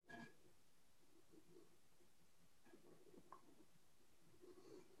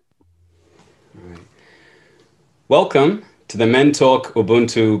Welcome to the Men Talk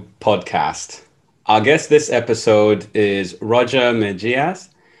Ubuntu podcast. Our guest this episode is Roger Mejias,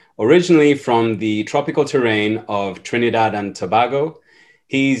 originally from the tropical terrain of Trinidad and Tobago.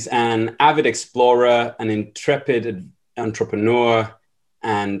 He's an avid explorer, an intrepid entrepreneur,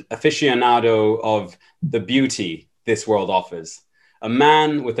 and aficionado of the beauty this world offers. A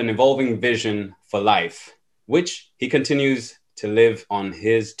man with an evolving vision for life, which he continues to live on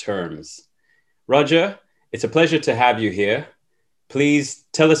his terms. Roger, it's a pleasure to have you here. Please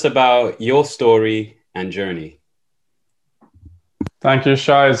tell us about your story and journey. Thank you,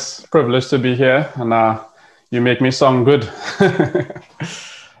 Shah. It's a privilege to be here, and you make me sound good.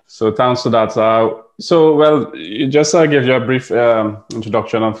 So thanks for that. Just give you a brief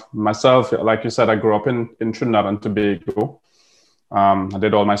introduction of myself. Like you said, I grew up in Trinidad and Tobago. I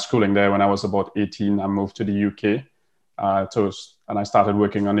did all my schooling there. When I was about 18, I moved to the UK, and I started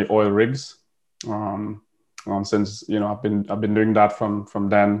working on the oil rigs. Since I've been doing that from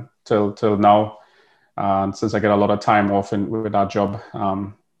then till now, and since I get a lot of time off with that job,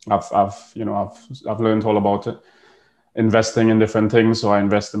 I've learned all about it, investing in different things. So I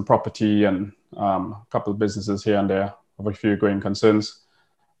invest in property and a couple of businesses here and there, have a few going concerns,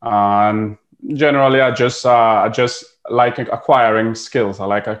 and generally I just like acquiring skills. I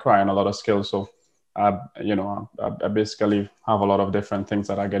like acquiring a lot of skills. So I basically have a lot of different things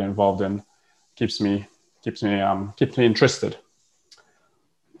that I get involved in. Keeps me interested.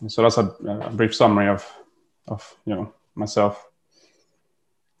 So that's a brief summary of myself.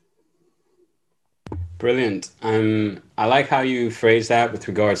 Brilliant. I like how you phrase that with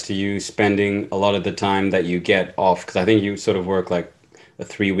regards to you spending a lot of the time that you get off, because I think you sort of work like a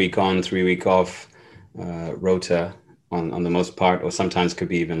 3-week on, 3-week off rota on the most part, or sometimes could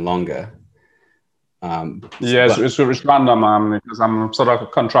be even longer. It's random because I'm sort of a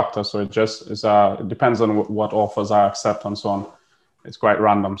contractor, so it depends on what offers I accept and so on. It's quite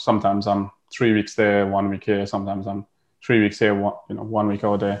random. Sometimes I'm 3 weeks there, 1 week here. Sometimes I'm 3 weeks here, 1 week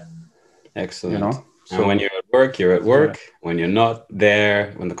out there. Excellent. And when you're at work, you're at work. Yeah. When you're not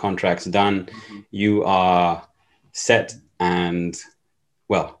there, when the contract's done, you are set. And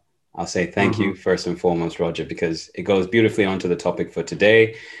well, I'll say thank you first and foremost, Roger, because it goes beautifully onto the topic for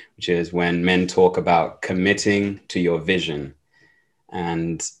today, which is when men talk about committing to your vision.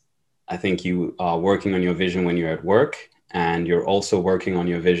 And I think you are working on your vision when you're at work, and you're also working on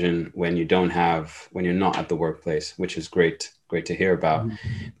your vision when you're not at the workplace, which is great to hear about.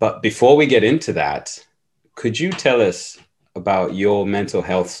 But before we get into that, could you tell us about your mental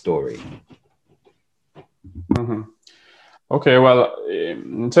health story? Okay, well,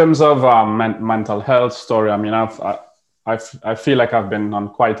 in terms of mental health story, I mean, I feel like I've been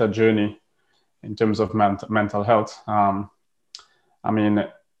on quite a journey in terms of mental health.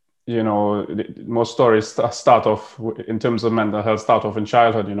 Most stories start off in terms of mental health, start off in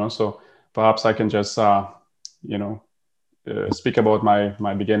childhood, so perhaps I can just, speak about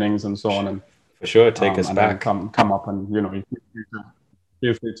my beginnings and so on. And for sure, take us back. Come up and,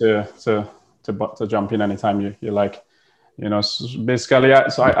 feel free to jump in anytime you like. Basically,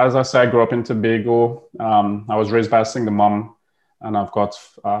 as I say, I grew up in Tobago. I was raised by a single mom, and I've got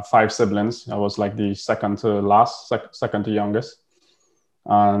 5 siblings. I was like the second to youngest.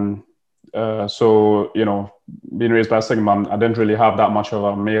 And being raised by a single mom, I didn't really have that much of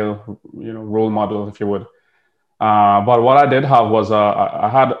a male, role model, if you would. But what I did have was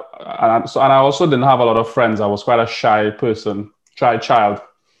and I also didn't have a lot of friends. I was quite a shy person, shy child,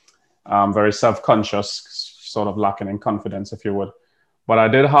 very self-conscious, sort of lacking in confidence, if you would. But I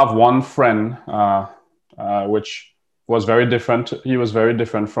did have one friend, which was very different. He was very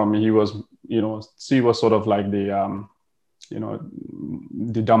different from me. He was, she was sort of like the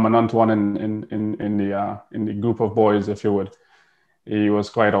dominant one in the group of boys, if you would. He was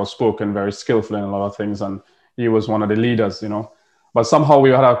quite outspoken, very skillful in a lot of things, and he was one of the leaders, But somehow we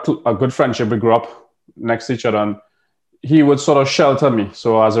had a good friendship. We grew up next to each other, and he would sort of shelter me.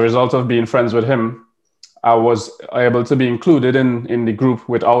 So as a result of being friends with him, I was able to be included in the group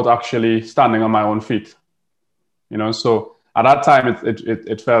without actually standing on my own feet. So at that time,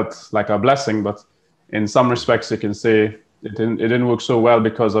 it felt like a blessing, but in some respects, you can say it didn't work so well,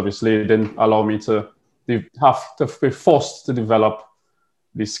 because obviously it didn't allow me to have to be forced to develop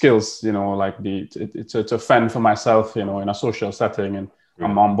the skills, to fend for myself, in a social setting and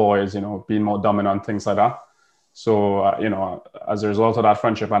among boys, being more dominant, things like that. So, as a result of that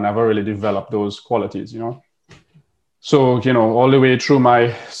friendship, I never really developed those qualities, So, all the way through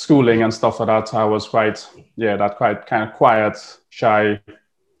my schooling and stuff like that, I was quite kind of quiet, shy,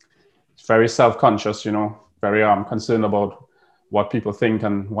 very self-conscious, very concerned about what people think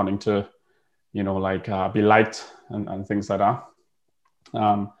and wanting to, be liked and things like that.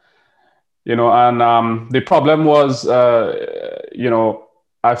 And the problem was,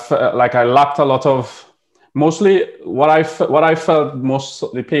 I felt like I lacked a lot of. Mostly, what I felt most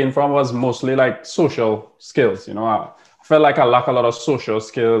the pain from was mostly like social skills. I felt like I lacked a lot of social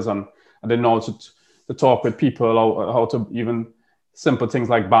skills, and I didn't know how to talk with people, how to even simple things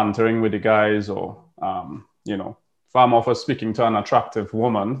like bantering with the guys, or if I'm offered speaking to an attractive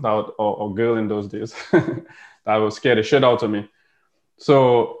woman or girl in those days, that would scare the shit out of me.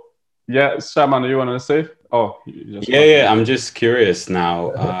 So, yeah, Shaman, do you want to say? Oh, yeah. I'm just curious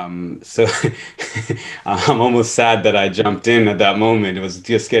now. So I'm almost sad that I jumped in at that moment. It was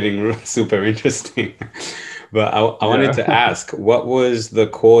just getting super interesting. But I wanted to ask, what was the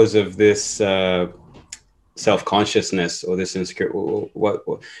cause of this self-consciousness or this insecurity? What?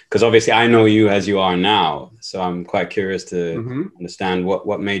 Because obviously I know you as you are now, so I'm quite curious to understand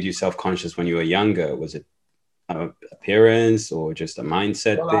what made you self-conscious when you were younger. Was it appearance or just a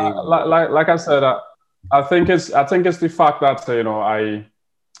mindset thing? Like I said, I think it's the fact that I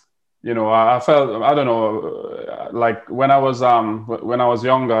felt, I don't know, like when I was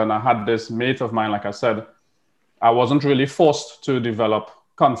younger and I had this mate of mine, like I said, I wasn't really forced to develop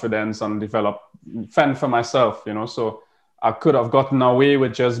confidence and fend for myself, so I could have gotten away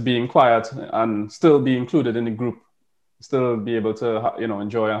with just being quiet and still be included in the group, still be able to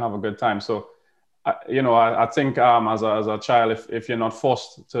enjoy and have a good time. So I think as a child, if you're not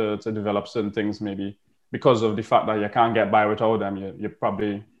forced to develop certain things, maybe because of the fact that you can't get by without them, you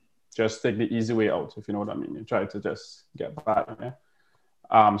probably just take the easy way out, if you know what I mean. You try to just get by. Yeah?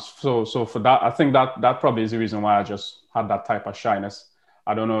 So for that, I think that probably is the reason why I just had that type of shyness.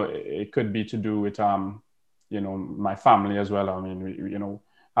 I don't know. It could be to do with my family as well. I mean,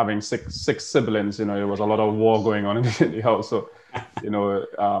 having six siblings, there was a lot of war going on in the house. So,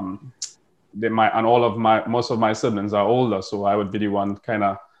 most of my siblings are older, so I would be the one kind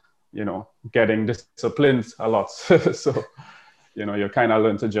of, getting disciplined a lot. So, you kind of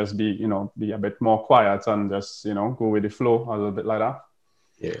learn to just be a bit more quiet and just, go with the flow a little bit like that.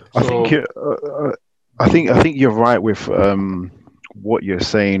 Yeah. So, I think you're right with what you're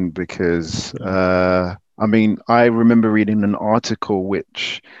saying, because I remember reading an article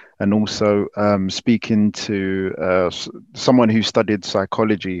and also speaking to someone who studied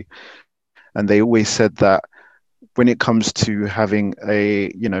psychology, and they always said that when it comes to having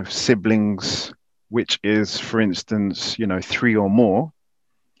siblings, which is, for instance, three or more,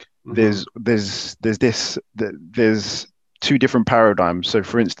 there's two different paradigms. So,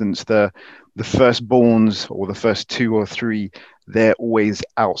 for instance, the firstborns, or the first two or three, they're always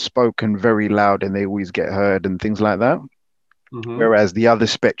outspoken, very loud, and they always get heard and things like that. Whereas the other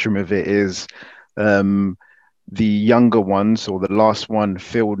spectrum of it is the younger ones, or the last one,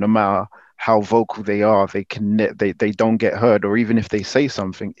 feel no matter how vocal they are, they don't get heard, or even if they say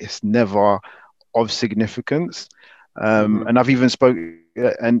something, it's never of significance. And I've even spoken,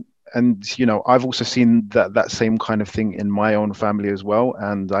 and I've also seen that same kind of thing in my own family as well.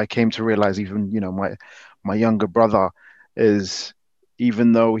 And I came to realize, even my younger brother is,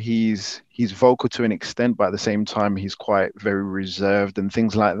 even though he's vocal to an extent, but at the same time he's quite very reserved and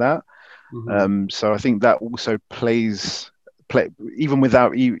things like that. So I think that also plays even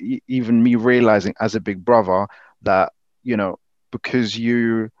without even me realizing, as a big brother, that because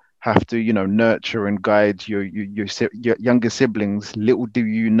you have to nurture and guide your younger siblings, little do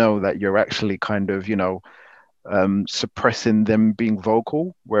you know that you're actually kind of suppressing them being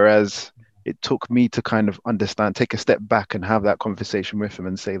vocal. Whereas it took me to kind of understand, take a step back and have that conversation with him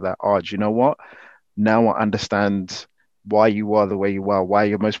and say that, do you know what, now I understand why you are the way you are, why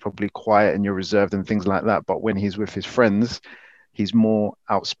you're most probably quiet and you're reserved and things like that. But when he's with his friends, he's more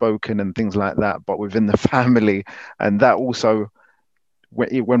outspoken and things like that. But within the family, and that also,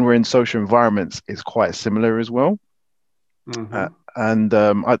 when we're in social environments, is quite similar as well. I don't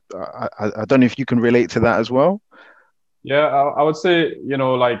know if you can relate to that as well. Yeah, I would say,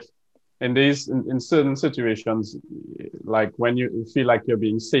 like in certain situations, like when you feel like you're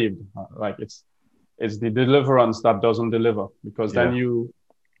being saved, like it's the deliverance that doesn't deliver, because then you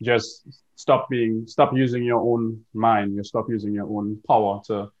just stop using your own mind, you stop using your own power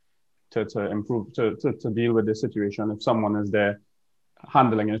to improve, to deal with the situation if someone is there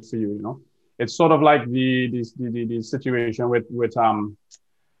handling it for you. It's sort of like the situation with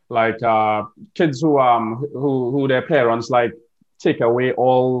kids who their parents like take away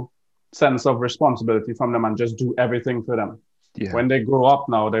all sense of responsibility from them and just do everything for them. When they grow up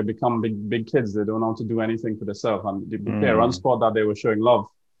now, they become big kids. They don't know how to do anything for themselves, and the parents thought that they were showing love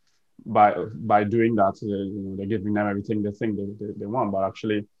by doing that. They're giving them everything they think they want, but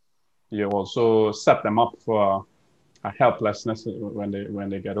actually you also set them up for a helplessness when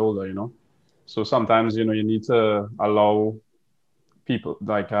they get older, you know. So sometimes, you know, you need to allow people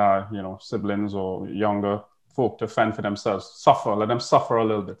like you know, siblings or younger folk to fend for themselves, suffer, let them suffer a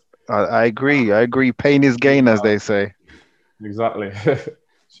little bit. I agree. I agree. Pain is gain, as they say. Exactly.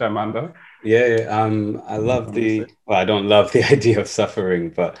 Shamanda? Yeah, I love well, I don't love the idea of suffering,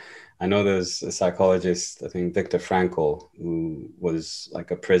 but I know there's a psychologist, I think Viktor Frankl, who was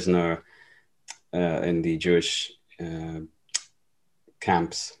like a prisoner in the Jewish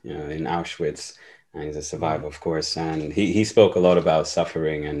camps, you know, in Auschwitz, and he's a survivor, of course. And he spoke a lot about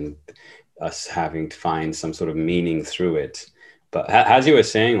suffering and us having to find some sort of meaning through it. But as you were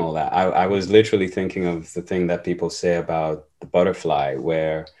saying all that, I was literally thinking of the thing that people say about the butterfly,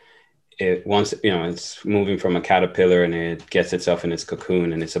 where it once, you know, it's moving from a caterpillar and it gets itself in its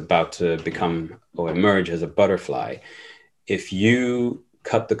cocoon and it's about to become or emerge as a butterfly. If you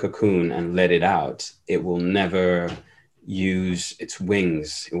cut the cocoon and let it out, it will never use its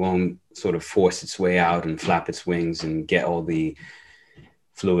wings. It won't sort of force its way out and flap its wings and get all the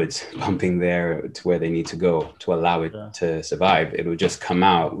fluids pumping there to where they need to go to allow it to survive. It will just come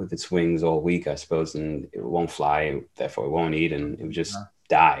out with its wings all weak, I suppose, and it won't fly, therefore it won't eat, and it will just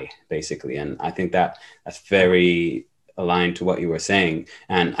die, basically. And I think that that's very aligned to what you were saying.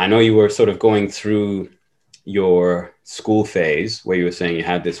 And I know you were sort of going through your school phase where you were saying you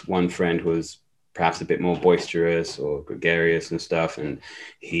had this one friend who was perhaps a bit more boisterous or gregarious and stuff, and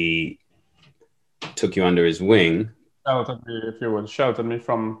he took you under his wing. Sheltered me, if you would, sheltered me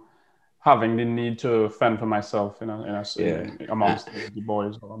from having the need to fend for myself amongst the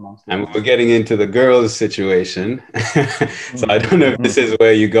boys or amongst the and we're getting into the girls situation. So I don't know if this is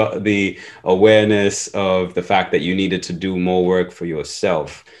where you got the awareness of the fact that you needed to do more work for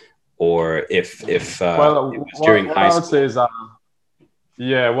yourself, or if well, what I would say is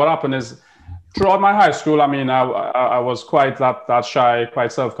what happened is throughout my high school, I mean, I was quite that shy,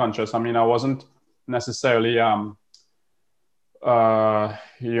 quite self-conscious. I mean, I wasn't necessarily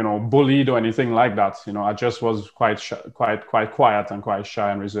you know, bullied or anything like that. You know, I just was quite quiet and quite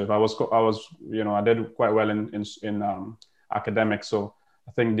shy and reserved. I was, you know, I did quite well in academics. So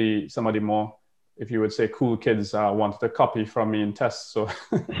I think some of the more, if you would say, cool kids wanted to copy from me in tests. So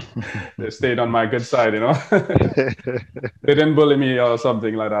they stayed on my good side, you know. They didn't bully me or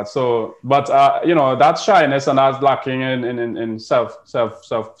something like that. So, but you know, that shyness and that lacking in self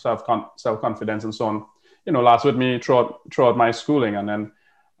confidence and so on, you know, lasted with me throughout my schooling, and then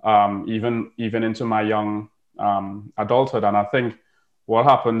even into my young adulthood. And I think what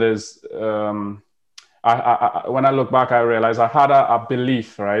happened is, when I look back, I realized I had a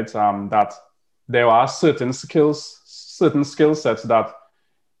belief, right, that there are certain skill sets that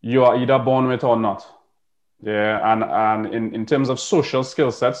you are either born with or not. Yeah, and in terms of social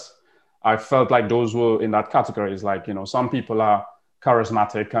skill sets, I felt like those were in that categories. Like, you know, some people are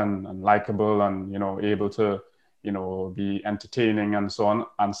charismatic and likable and, you know, able to, you know, be entertaining and so on,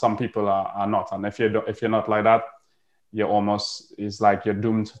 and some people are not. And if you're not like that, you're almost, it's like you're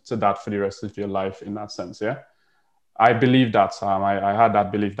doomed to that for the rest of your life in that sense. Yeah, I believe that I had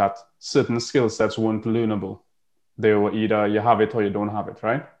that belief that certain skill sets weren't learnable. They were either you have it or you don't have it,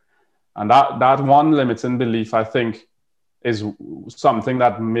 right? And that one limiting belief, I think, is something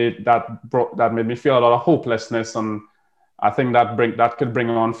that made me feel a lot of hopelessness, and I think that could bring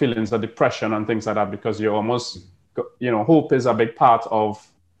on feelings of depression and things like that, because you're almost, you know, hope is a big part of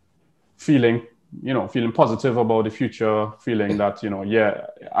feeling positive about the future, feeling that, you know, yeah,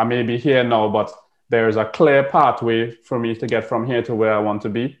 I may be here now, but there's a clear pathway for me to get from here to where I want to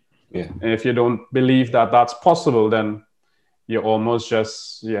be. Yeah. And if you don't believe that that's possible, then you almost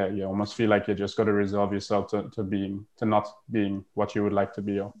you almost feel like you just got to resolve yourself to not being what you would like to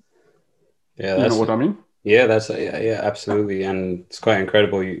be. Yeah, you know what I mean? Yeah, yeah, absolutely. And it's quite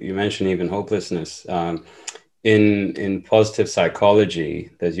incredible. You mentioned even hopelessness. In positive psychology,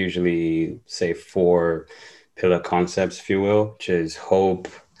 there's usually, say, 4 pillar concepts, if you will, which is hope,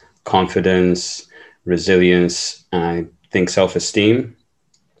 confidence, resilience, and I think self-esteem.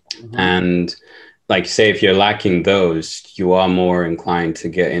 Mm-hmm. And like, say, if you're lacking those, you are more inclined to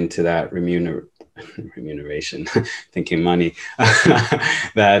get into that remuneration, thinking money,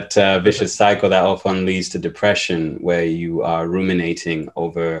 that vicious cycle that often leads to depression, where you are ruminating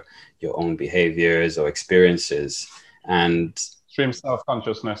over your own behaviors or experiences and extreme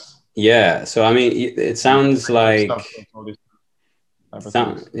self-consciousness. Yeah. So, I mean, it sounds like,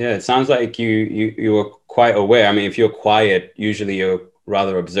 it sounds like you were quite aware. I mean, if you're quiet, usually you're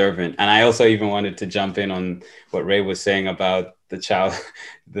rather observant. And I also even wanted to jump in on what Ray was saying about the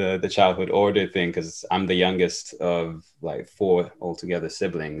childhood order thing, because I'm the youngest of like 4 altogether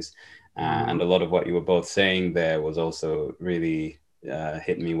siblings. And a lot of what you were both saying there was also really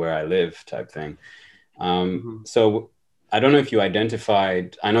hit me where I live type thing. So I don't know if you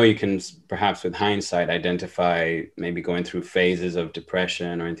identified, I know you can perhaps with hindsight identify maybe going through phases of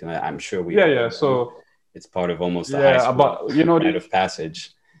depression or anything like that. I'm sure we So it's part of almost a high school rite of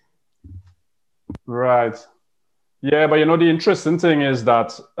passage. Right. Yeah, but the interesting thing is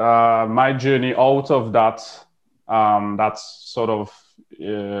that my journey out of that that sort of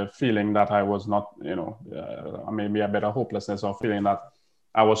feeling that I was not, maybe a bit of hopelessness, or feeling that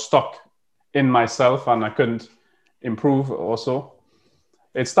I was stuck in myself and I couldn't improve also.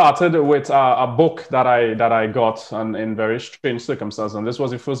 It started with a book that I got in very strange circumstances, and this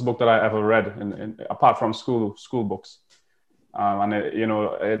was the first book that I ever read, apart from school books. And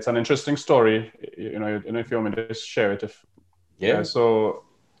it's an interesting story. If you want me to share it, So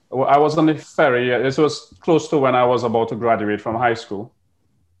I was on the ferry. This was close to when I was about to graduate from high school.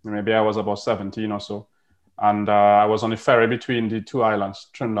 Maybe I was about 17 or so. And I was on a ferry between the two islands,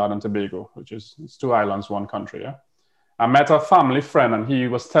 Trinidad and Tobago, which is it's two islands, one country. Yeah. I met a family friend, and he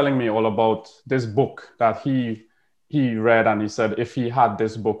was telling me all about this book that he read. And he said if he had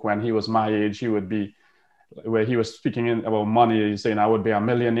this book when he was my age, he would be, where he was speaking about money. He's saying I would be a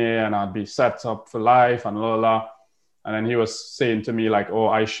millionaire and I'd be set up for life and blah, blah. And then he was saying to me like, oh,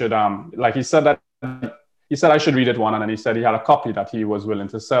 I should, like he said I should read it one. And then he said he had a copy that he was willing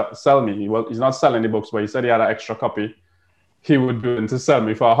to sell me. He's not selling the books, but he said he had an extra copy he would be willing to sell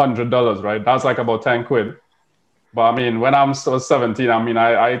me for $100, right? That's like about 10 quid. But I mean, when I'm still 17, I mean,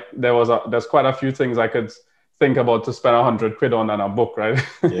 there's quite a few things I could think about to spend 100 quid on a book, right?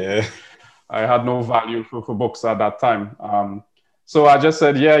 Yeah. I had no value for books at that time. So I just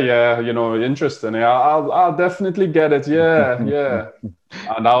said, yeah, interesting. Yeah, I'll definitely get it. Yeah.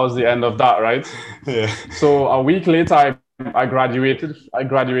 And that was the end of that, right? Yeah. So a week later, I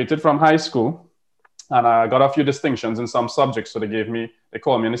graduated from high school, and I got a few distinctions in some subjects. So they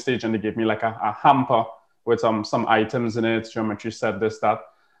called me on the stage and they gave me like a hamper with some items in it, geometry set, this, that.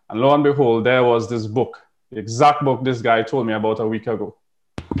 And lo and behold, there was this book, the exact book this guy told me about a week ago.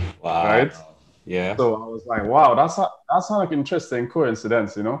 Wow. Right? Yeah. So I was like, wow, that's an interesting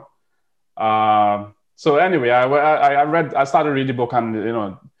coincidence, So anyway, I started reading the book, and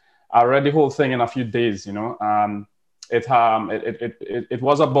I read the whole thing in a few days, It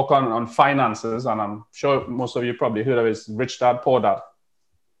was a book on finances, and I'm sure most of you probably heard of it. It's Rich Dad Poor Dad.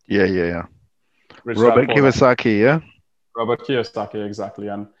 Yeah. Robert Kiyosaki, yeah? Robert Kiyosaki, exactly.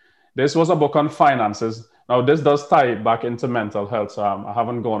 And this was a book on finances. Now, this does tie back into mental health, so I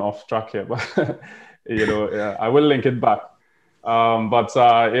haven't gone off track here, but I will link it back. But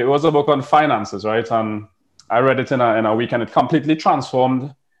it was a book on finances, right? And I read it in a week, and it completely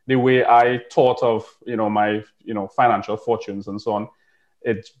transformed the way I thought of my financial fortunes and so on.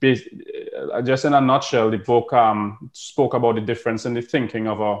 Just in a nutshell, the book spoke about the difference in the thinking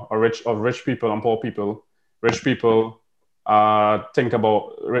of rich people and poor people. Rich people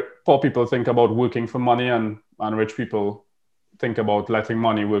poor people think about working for money, and rich people think about letting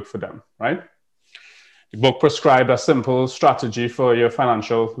money work for them, right? The book prescribed a simple strategy for your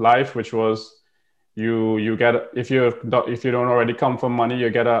financial life, which was you get, if you don't already come from money,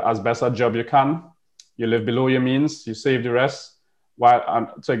 you get as best a job you can. You live below your means, you save the rest,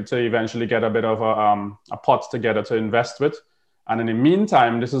 to eventually get a bit of a pot together to invest with. And in the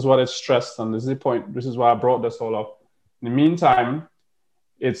meantime, this is what it's stressed, and this is the point. This is why I brought this all up. In the meantime,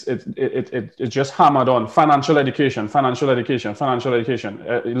 it's just hammered on financial education.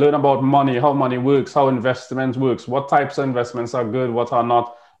 Learn about money, how money works, how investment works, what types of investments are good, what are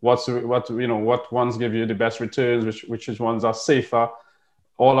not, what ones give you the best returns, which ones are safer.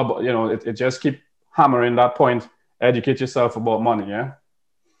 All about, it just keep hammering that point. Educate yourself about money, yeah.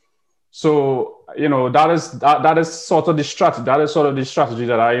 So that is sort of the strategy. That is sort of the strategy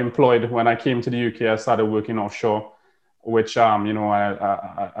that I employed when I came to the UK. I started working offshore, which I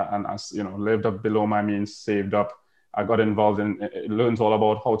lived up below my means, saved up. I got involved learned all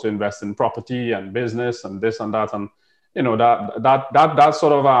about how to invest in property and business and this and that, and that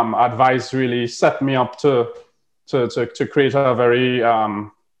sort of advice really set me up to create a very a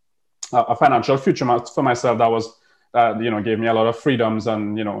financial future for myself that gave me a lot of freedoms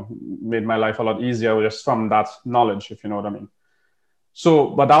and made my life a lot easier just from that knowledge, if you know what I mean. So,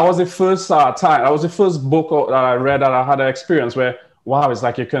 but that was the first time. That was the first book that I read that I had an experience where, wow, it's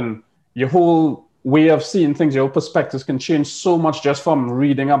like your whole way of seeing things, your whole perspectives can change so much just from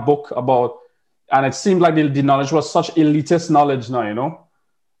reading a book about. And it seemed like the knowledge was such elitist knowledge now.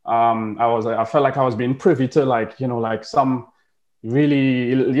 I felt like I was being privy to some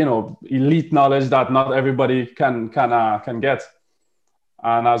really elite knowledge that not everybody can get.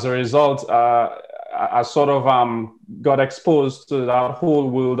 And as a result, I sort of got exposed to that whole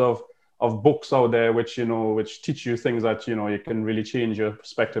world of books out there, which, which teach you things that, you can really change your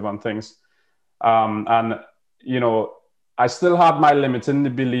perspective on things. And, I still had my limits in the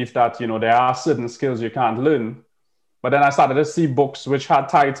belief that, there are certain skills you can't learn. But then I started to see books which had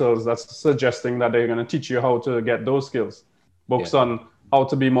titles that's suggesting that they're going to teach you how to get those skills. Books on how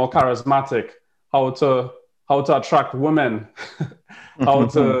to be more charismatic, how to attract women, how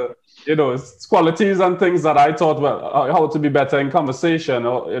to, qualities and things that I thought, how to be better in conversation.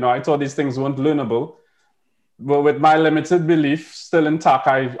 Or, I thought these things weren't learnable. But with my limited belief still intact,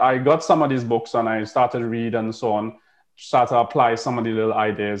 I got some of these books and I started to read and so on, start to apply some of the little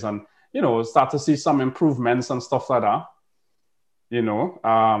ideas and, start to see some improvements and stuff like that,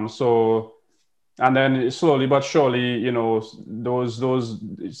 so, and then slowly but surely, those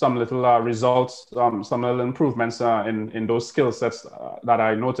some little results, some little improvements in those skill sets that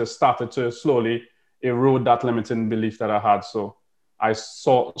I noticed started to slowly erode that limiting belief that I had. So I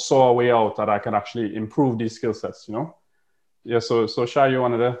saw a way out that I could actually improve these skill sets, Yeah. So Shai, you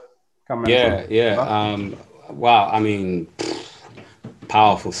wanted to comment? Yeah. Wow. I mean,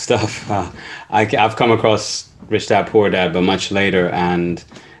 powerful stuff. I've come across Rich Dad Poor Dad, but much later, and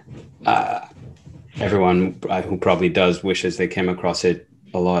everyone who probably does wishes they came across it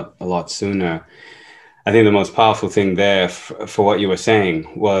a lot sooner. I think the most powerful thing there for what you were saying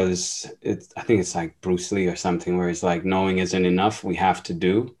was, I think it's like Bruce Lee or something, where he's like, knowing isn't enough, we have to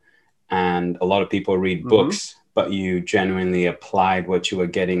do. And a lot of people read books, but you genuinely applied what you were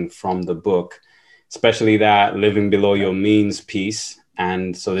getting from the book, especially that living below your means piece.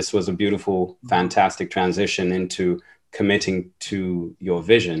 And so this was a beautiful, fantastic transition into committing to your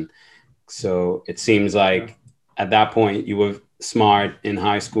vision. So it seems like at that point you were smart in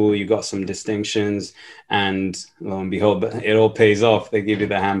high school, you got some distinctions, and lo and behold, it all pays off. They give you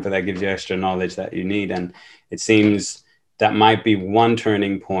the hamper that gives you extra knowledge that you need. And it seems that might be one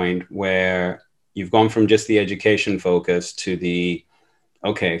turning point where you've gone from just the education focus to the,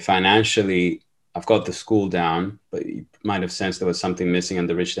 okay, financially, I've got the school down, but you might have sensed there was something missing, and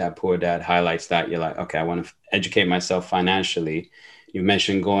the Rich Dad Poor Dad highlights that. You're like, okay, I want to educate myself financially. You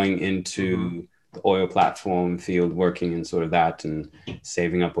mentioned going into the oil platform field, working in sort of that and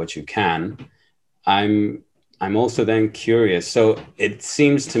saving up what you can. I'm also then curious. So it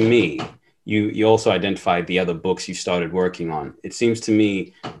seems to me, you also identified the other books you started working on. It seems to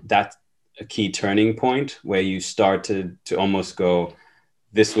me that's a key turning point where you started to almost go,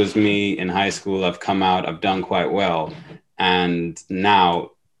 this was me in high school. I've come out, I've done quite well. And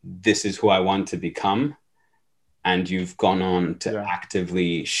now this is who I want to become. And you've gone on to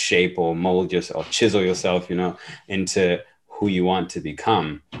actively shape or mold yourself, chisel yourself, into who you want to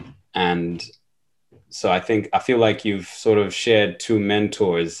become. And so I feel like you've sort of shared two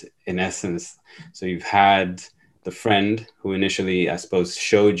mentors in essence. So you've had the friend who initially, I suppose,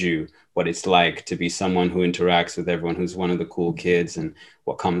 showed you what it's like to be someone who interacts with everyone, who's one of the cool kids and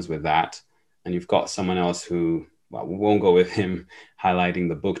what comes with that. And you've got someone else who, well, we won't go with him highlighting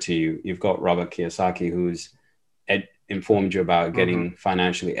the book to you. You've got Robert Kiyosaki, who's informed you about getting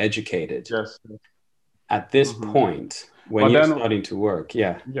financially educated. Yes. At this point, when you're starting to work,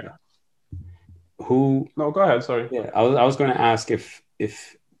 who? No, go ahead. Sorry. Yeah, I was going to ask if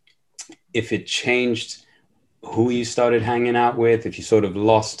it changed who you started hanging out with, if you sort of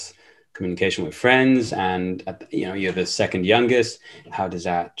lost communication with friends, and you're the second youngest. How does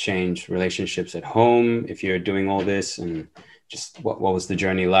that change relationships at home if you're doing all this? And just what was the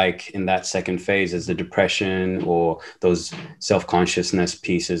journey like in that second phase? As the depression or those self-consciousness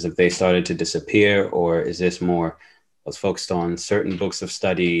pieces, if they started to disappear, or is this more, I was focused on certain books of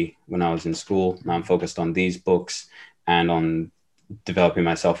study when I was in school. Now I'm focused on these books and on developing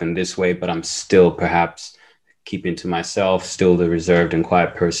myself in this way, but I'm still perhaps keeping to myself, still the reserved and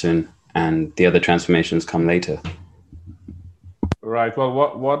quiet person, and the other transformations come later. Right.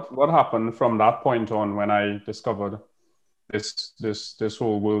 Well, what happened from that point on when I discovered this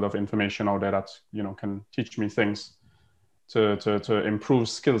whole world of information out there that can teach me things to improve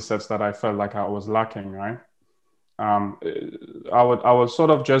skill sets that I felt like I was lacking, right? I would sort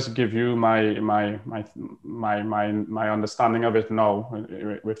of just give you my understanding of it now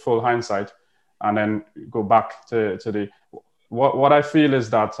with full hindsight, and then go back to the what I feel is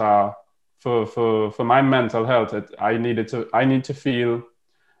that for my mental health, I need to feel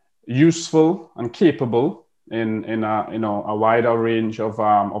useful and capable in a wider range of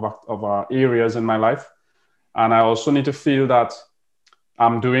areas in my life, and I also need to feel that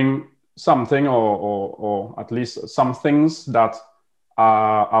I'm doing something or at least some things that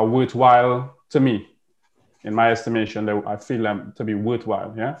are worthwhile to me. in my estimation, I feel them to be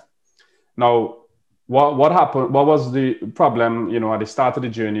worthwhile. Yeah. Now, what happened? What was the problem? You know, at the start of the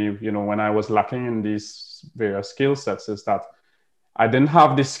journey, you know, when I was lacking in these various skill sets, is that I didn't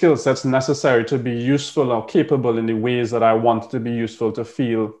have the skill sets necessary to be useful or capable in the ways that I want to be useful, to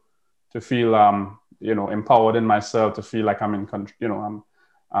feel you know, empowered in myself, to feel like I'm in control. You know,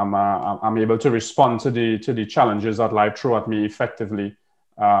 I'm able to respond to the challenges that life throw at me effectively,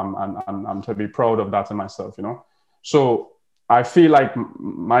 and to be proud of that in myself. You know, so I feel like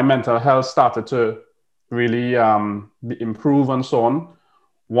my mental health started to really improve and so on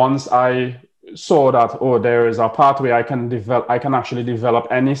once I saw that, oh, there is a pathway I can develop. I can actually develop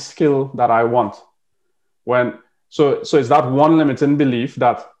any skill that I want. So it's that one limiting belief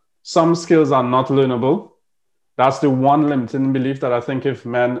that some skills are not learnable. That's the one limiting belief that I think if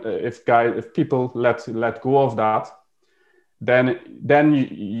people let go of that, then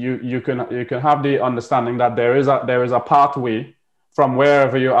you can have the understanding that there is a pathway from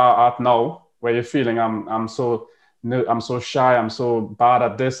wherever you are at now, where you're feeling I'm so shy, I'm so bad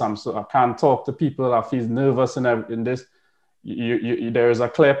at this, I can't talk to people, I feel nervous in this. There is a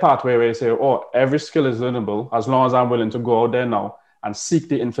clear pathway where you say, oh, every skill is learnable as long as I'm willing to go out there now and seek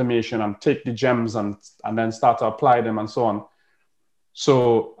the information and take the gems and then start to apply them and so on.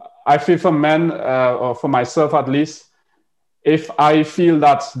 So I feel for men, or for myself at least, if I feel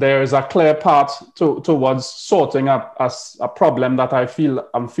that there is a clear path towards sorting a problem that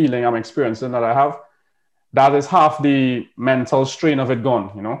I'm experiencing, that I have, that is half the mental strain of it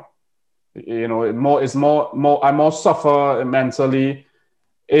gone, you know. You know, I more suffer mentally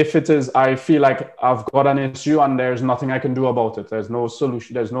if it is I feel like I've got an issue and there's nothing I can do about it. There's no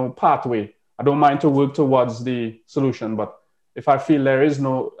solution, there's no pathway. I don't mind to work towards the solution, but if I feel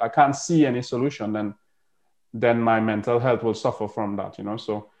I can't see any solution, then my mental health will suffer from that, you know.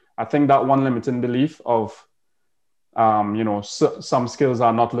 So I think that one limiting belief of you know, some skills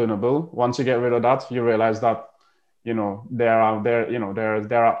are not learnable. Once you get rid of that, you realize that, you know, there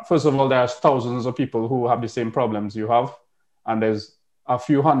are first of all, there's thousands of people who have the same problems you have, and there's a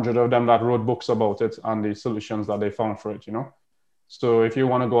few hundred of them that wrote books about it and the solutions that they found for it, you know. So if you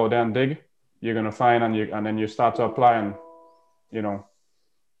want to go out there and dig, you're going to find, and then you start to apply, and, you know,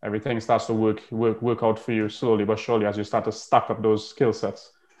 everything starts to work out for you slowly but surely as you start to stack up those skill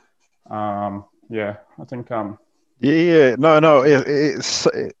sets. Yeah, I think no,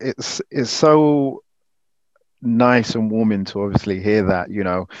 it's so nice and warming to obviously hear that, you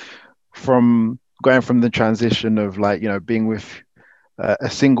know, from going from the transition of, like, you know, being with a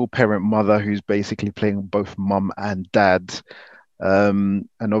single parent mother who's basically playing both mum and dad, and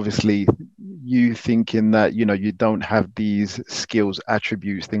obviously you thinking that, you know, you don't have these skills,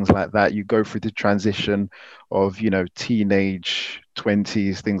 attributes, things like that. You go through the transition of, you know, teenage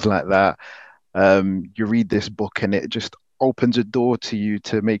 20s, things like that. You read this book and it just opens a door to you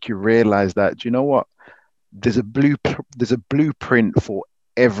to make you realize that, do you know what, there's a blueprint for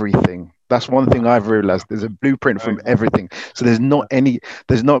everything. That's one thing I've realized. There's a blueprint from everything. So there's not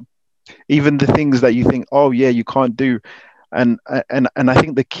even the things that you think, oh yeah, you can't do. And I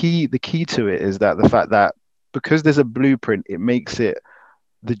think the key to it is that the fact that because there's a blueprint, it makes the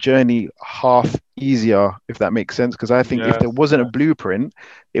journey half easier, if that makes sense. Because I think if there wasn't a blueprint,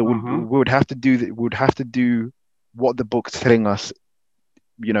 we would have to do what the book's telling us,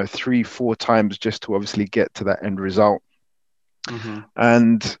 you know, 3-4 times just to obviously get to that end result.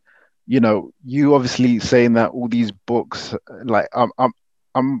 And, you know, you obviously saying that all these books, like I'm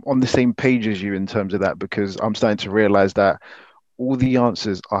on the same page as you in terms of that, because I'm starting to realize that all the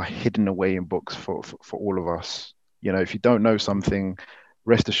answers are hidden away in books for all of us. You know, if you don't know something,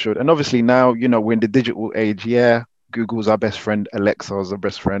 rest assured. And obviously now, you know, we're in the digital age. Yeah, Google's our best friend, Alexa's our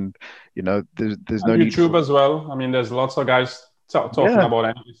best friend. You know, there's no need YouTube as well. I mean, there's lots of guys talking about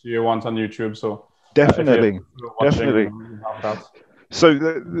any issue you want on YouTube. So definitely. So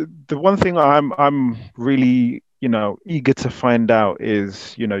the one thing I'm really, you know, eager to find out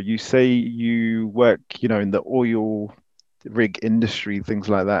is, you know, you say you work, you know, in the oil rig industry, things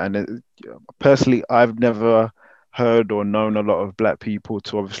like that. And personally, I've never heard or known a lot of Black people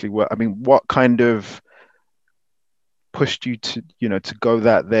to obviously work. I mean, what kind of pushed you to, you know, to go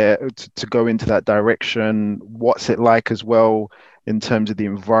to go into that direction? What's it like as well in terms of the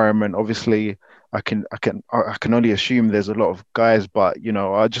environment? Obviously, I can only assume there's a lot of guys, but, you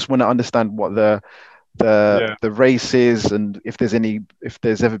know, I just want to understand what the race is, and if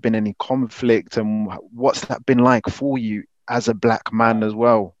there's ever been any conflict, and what's that been like for you as a Black man as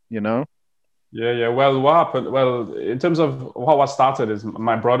well, you know? Yeah. Well, what happened? Well, in terms of how I started, is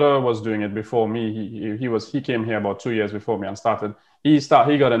my brother was doing it before me. He came here about 2 years before me and started. He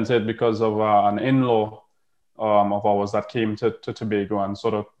got into it because of an in-law of ours that came to Tobago, and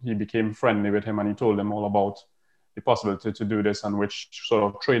sort of he became friendly with him, and he told him all about the possibility to do this and which sort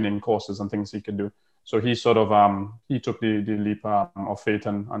of training courses and things he could do. So he sort of he took the leap of faith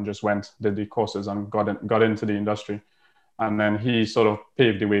and just went, did the courses and got into the industry. And then he sort of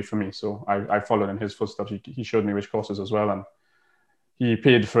paved the way for me. So I followed in his footsteps. He showed me which courses as well. And he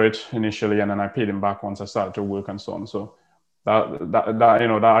paid for it initially, and then I paid him back once I started to work and so on. So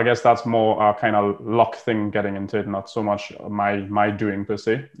that I guess that's more a kind of luck thing getting into it, not so much my doing per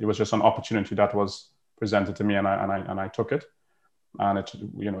se. It was just an opportunity that was presented to me, and I took it. And it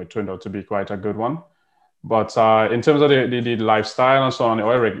turned out to be quite a good one. But in terms of the lifestyle and so on, the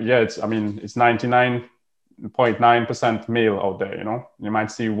oil rig, yeah, it's 99.9% male out there. You might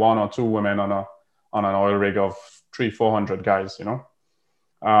see one or two women on an oil rig of 300-400 guys.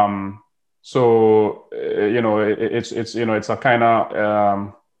 So it's a kind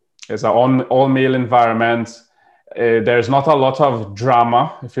of it's an all male environment. There's not a lot of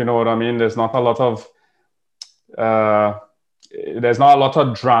drama, if you know what I mean. There's not a lot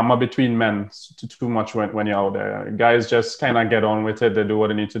of drama between men too much when you're out there. Guys just kind of get on with it. They do what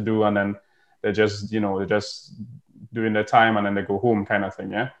they need to do, and then they're just doing their time, and then they go home, kind of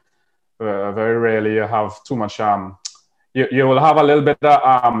thing. Yeah. Very rarely you have too much. You will have a little bit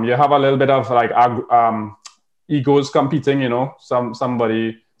of like egos competing. Some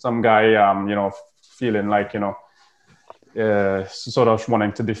guy feeling like sort of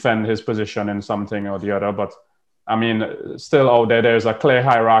wanting to defend his position in something or the other, but. I mean, still out there's a clear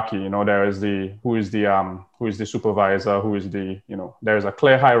hierarchy. There is who is the supervisor, there's a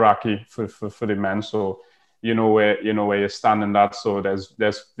clear hierarchy for the men. So where you stand in that. So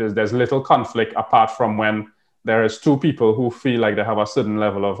there's little conflict apart from when there is two people who feel like they have a certain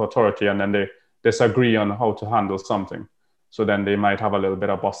level of authority, and then they disagree on how to handle something. So then they might have a little bit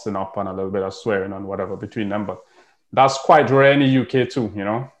of busting up and a little bit of swearing and whatever between them. But that's quite rare in the UK too,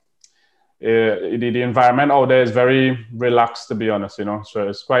 the environment out there is very relaxed, to be honest, so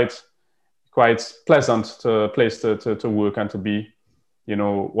it's quite pleasant place to work and to be,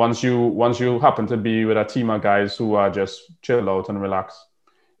 once you happen to be with a team of guys who are just chilled out and relaxed,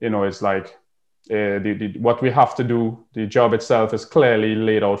 it's like what we have to do, the job itself is clearly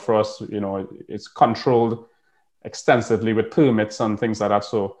laid out for us, it's controlled extensively with permits and things like that,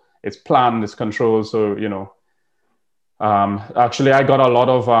 so it's planned, it's controlled, so actually, I got a lot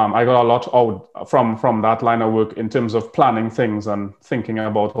out from that line of work in terms of planning things and thinking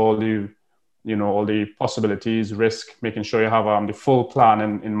about all the possibilities, risk, making sure you have the full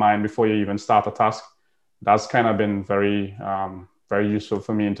plan in mind before you even start a task. That's kind of been very, very useful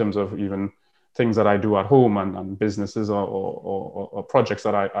for me in terms of even things that I do at home and businesses or projects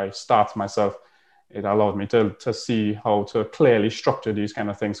that I start myself. It allowed me to see how to clearly structure these kind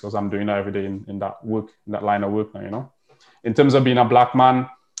of things because I'm doing that every day in that line of work now, In terms of being a black man,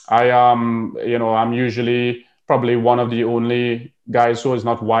 I'm usually probably one of the only guys who is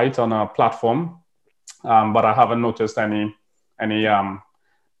not white on a platform, but I haven't noticed any. I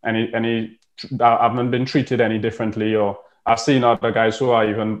haven't been treated any differently, or I've seen other guys who are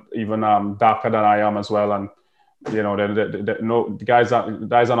even darker than I am as well, and the guys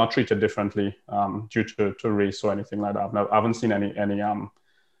are not treated differently due to race or anything like that. I haven't seen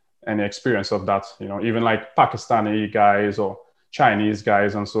any experience of that, even like Pakistani guys or Chinese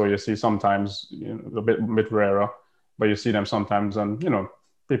guys, and so you see sometimes a bit rarer, but you see them sometimes, and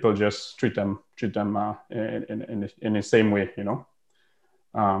people just treat them in the same way,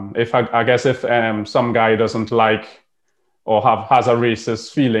 If I guess if some guy doesn't like or has a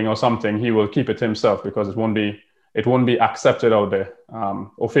racist feeling or something, he will keep it himself because it won't be accepted out there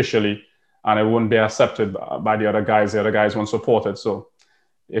officially, and it won't be accepted by the other guys. The other guys won't support it, so.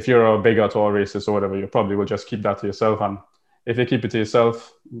 If you're a bigot or a racist or whatever, you probably will just keep that to yourself. And if you keep it to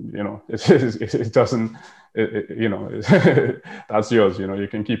yourself, it doesn't, that's yours. You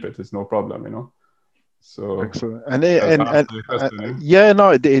can keep it. It's no problem. So excellent. Yeah, no,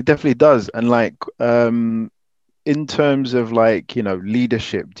 it definitely does. And like, in terms of like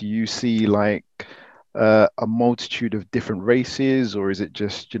leadership, do you see like a multitude of different races, or is it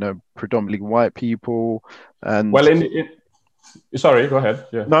just predominantly white people? And well, sorry, go ahead.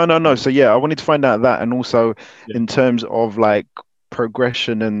 Yeah. No. So yeah, I wanted to find out that, and also in terms of like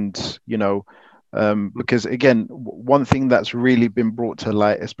progression and because again, one thing that's really been brought to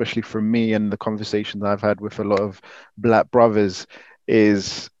light, especially from me and the conversations I've had with a lot of Black brothers,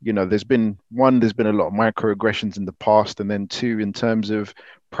 is there's been a lot of microaggressions in the past, and then two, in terms of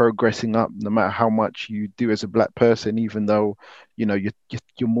progressing up, no matter how much you do as a Black person, even though you're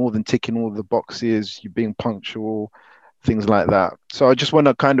more than ticking all the boxes, you're being punctual, things like that. So I just want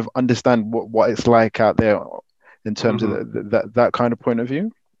to kind of understand what it's like out there in terms of that kind of point of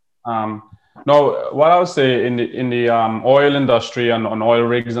view? No, what I would say in the oil industry and on oil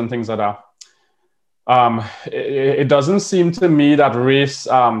rigs and things like that, it doesn't seem to me that race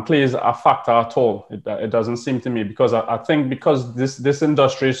plays a factor at all. It doesn't seem to me, because I think because this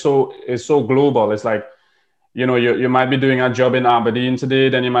industry is so global. It's like, you know, you might be doing a job in Aberdeen today,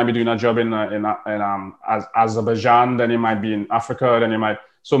 then you might be doing a job in Azerbaijan, then you might be in Africa, then you might.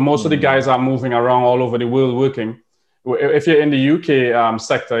 So most of the guys are moving around all over the world working. If you're in the UK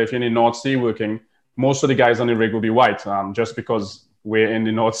sector, if you're in the North Sea working, most of the guys on the rig will be white, just because we're in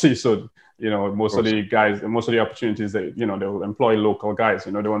the North Sea. So, you know, most of the opportunities that, you know, they'll employ local guys.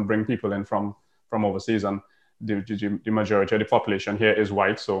 You know, they won't bring people in from overseas, and the majority of the population here is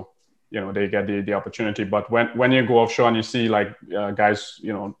white. So, you know, they get the opportunity. But when you go offshore and you see like guys,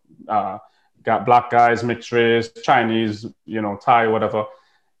 you know, got black guys, mixed race, Chinese, you know, Thai, whatever,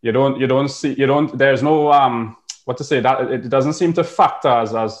 there's no what to say, that it doesn't seem to factor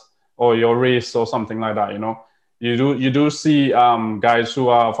as or your race or something like that. You know, you do see guys who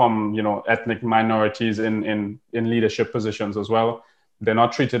are from, you know, ethnic minorities in leadership positions as well. They're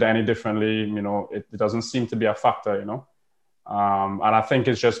not treated any differently. You know, it doesn't seem to be a factor, you know. And I think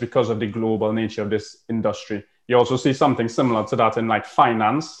it's just because of the global nature of this industry. You also see something similar to that in like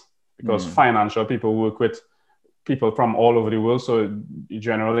finance, because financial people work with people from all over the world. So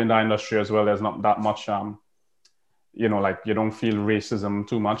generally in the industry as well, there's not that much, you know, like you don't feel racism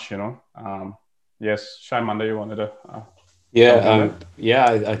too much, you know. Yes, Shaimanda, you wanted to...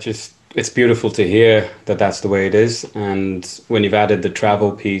 I just, it's beautiful to hear that that's the way it is. And when you've added the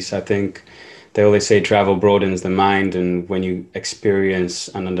travel piece, I think they always say travel broadens the mind. And when you experience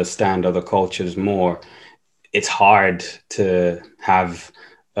and understand other cultures more, it's hard to have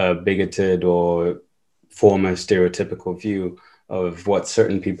a bigoted or former stereotypical view of what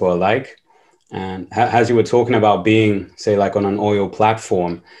certain people are like. And as you were talking about being, say, like on an oil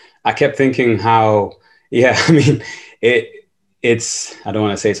platform, I kept thinking how, I mean, it's, I don't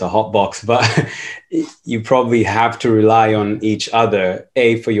want to say it's a hot box, but you probably have to rely on each other,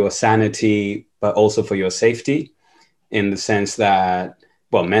 A, for your sanity, but also for your safety, in the sense that,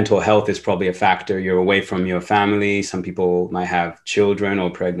 well, mental health is probably a factor. You're away from your family. Some people might have children or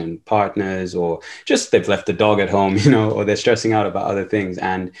pregnant partners, or just they've left the dog at home, you know, or they're stressing out about other things.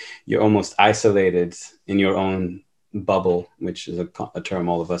 And you're almost isolated in your own bubble, which is a term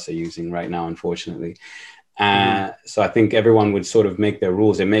all of us are using right now, unfortunately. So I think everyone would sort of make their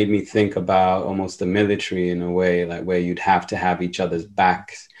rules. It made me think about almost the military in a way, like where you'd have to have each other's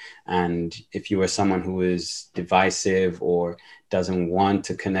backs. And if you were someone who is divisive or doesn't want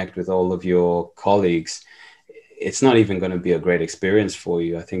to connect with all of your colleagues, it's not even going to be a great experience for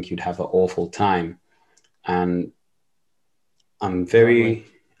you. I think you'd have an awful time. And I'm very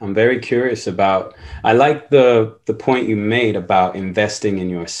curious about, I like the point you made about investing in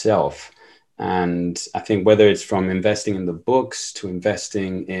yourself. And I think whether it's from investing in the books to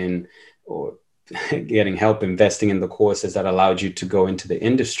investing in, or getting help investing in the courses that allowed you to go into the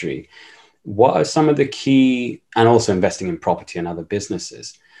industry, what are some of the key, and also investing in property and other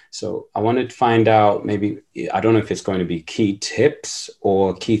businesses. So I wanted to find out, maybe, I don't know if it's going to be key tips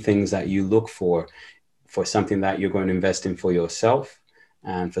or key things that you look for something that you're going to invest in for yourself,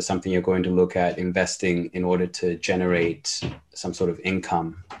 and for something you're going to look at investing in order to generate some sort of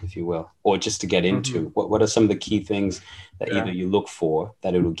income, if you will, or just to get into. What are some of the key things that either you look for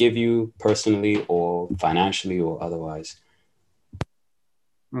that it will give you personally or financially or otherwise?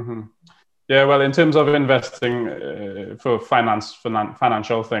 Yeah, well, in terms of investing for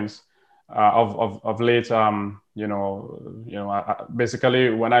financial things, of late, basically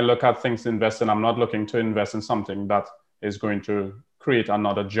when I look at things to invest in, I'm not looking to invest in something that is going to create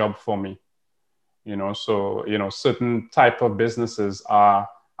another job for me. So certain type of businesses are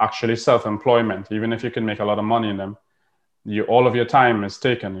actually self-employment. Even if you can make a lot of money in them, all of your time is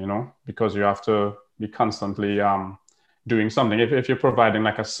taken, because you have to be constantly doing something. If you're providing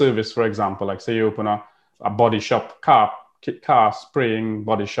like a service, for example, like say you open a body shop, car spraying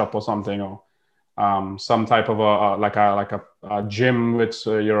body shop or something, or some type of a gym, which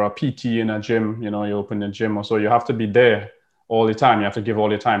you're a PT in a gym, you open a gym, or so you have to be there all the time. You have to give all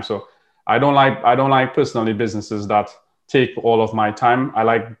your time. So I don't like personally businesses that take all of my time. I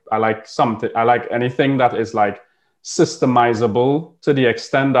like anything that is like systemizable to the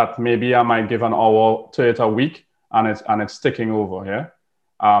extent that maybe I might give an hour to it a week and it's ticking over.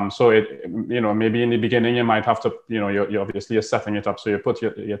 Yeah. So maybe in the beginning you might have to, you're obviously setting it up. So you put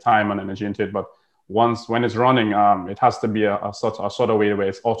your time and energy into it, but when it's running, it has to be a sort of way where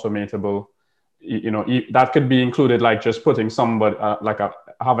it's automatable. That could be included, like just putting somebody like a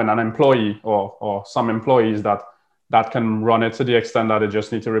having an employee or some employees that can run it to the extent that they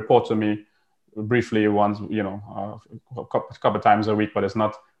just need to report to me briefly once, a couple of times a week, but it's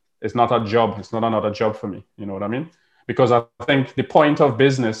not a job. It's not another job for me. You know what I mean? Because I think the point of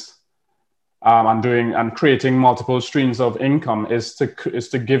business and creating multiple streams of income is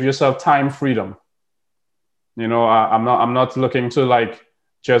to give yourself time freedom. I'm not looking to like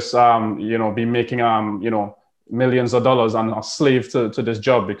just be making millions of dollars and a slave to this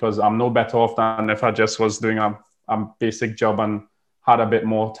job, because I'm no better off than if I just was doing a basic job and had a bit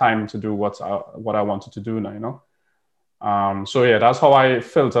more time to do what I wanted to do now. So yeah, that's how I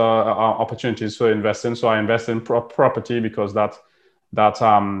filter opportunities to invest in. So I invest in property because that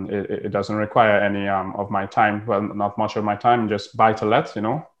it doesn't require any of my time. Well, not much of my time. Just buy to let.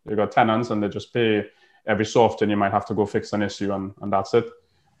 You got tenants and they just pay every so often. You might have to go fix an issue and that's it.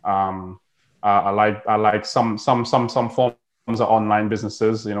 I like some forms of online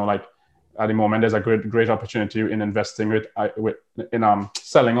businesses. Like at the moment, there's a great opportunity in investing in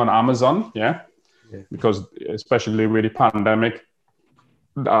selling on Amazon. Yeah. Because especially with the pandemic,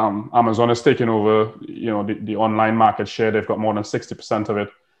 Amazon is taking over, the online market share. They've got more than 60% of it.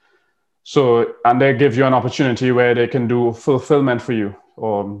 So, and they give you an opportunity where they can do fulfillment for you,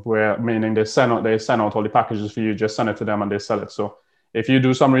 meaning they send out all the packages for you, just send it to them and they sell it. So if you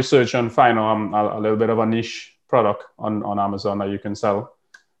do some research and find a little bit of a niche product on Amazon that you can sell,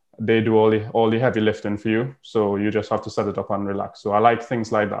 they do all the heavy lifting for you. So you just have to set it up and relax. So I like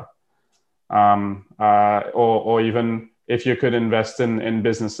things like that. Or even if you could invest in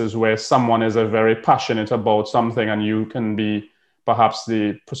businesses where someone is very passionate about something and you can be perhaps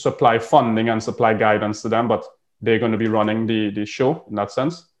the supply funding and supply guidance to them, but they're going to be running the show in that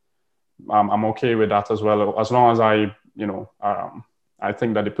sense. I'm okay with that as well, as long as I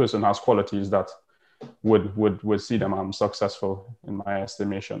think that the person has qualities that would see them successful in my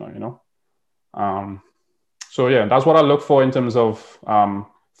estimation, so yeah, that's what I look for in terms of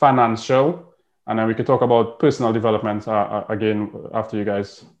financial, and then we could talk about personal development again after you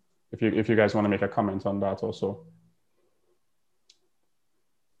guys, if you guys want to make a comment on that also.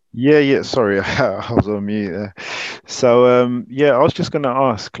 Yeah. Sorry, I was on mute there. So I was just going to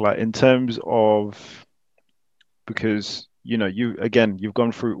ask, like, in terms of, because you've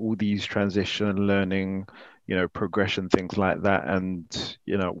gone through all these transition, learning, progression, things like that, and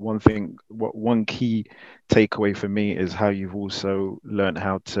one key takeaway for me is how you've also learned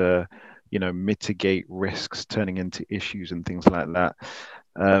how to mitigate risks turning into issues and things like that.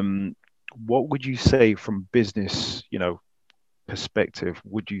 What would you say from business perspective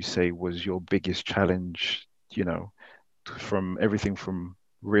would you say was your biggest challenge, from everything from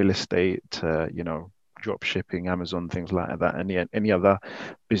real estate to drop shipping, Amazon, things like that, and any other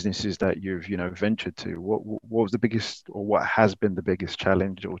businesses that you've ventured to? What was the biggest, or what has been the biggest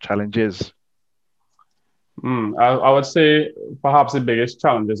challenge or challenges? I would say perhaps the biggest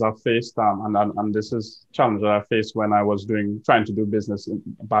challenges I faced, and this is challenge that I faced when I was trying to do business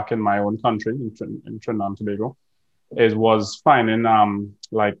back in my own country in Trinidad and Tobago, was finding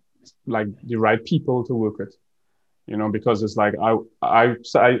like the right people to work with. Because it's like I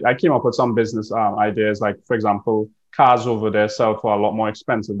came up with some business ideas, like, for example, cars over there sell for a lot more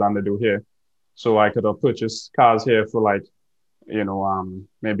expensive than they do here. So I could have purchased cars here for like,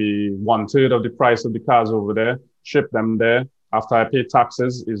 maybe 1/3 of the price of the cars over there, ship them there. After I pay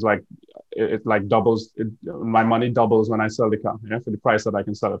taxes, it like doubles. My money doubles when I sell the car, for the price that I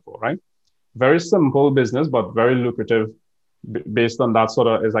can sell it for, right? Very simple business, but very lucrative based on that sort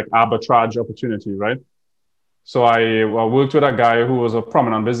of, is like arbitrage opportunity, right? So I worked with a guy who was a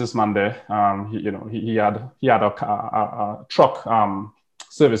prominent businessman there. He had a truck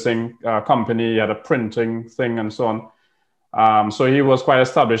servicing company. He had a printing thing and so on. So he was quite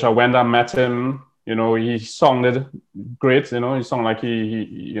established. I went and met him. He sounded great. He sounded like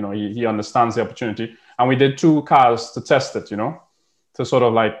he understands the opportunity. And we did 2 cars to test it. To sort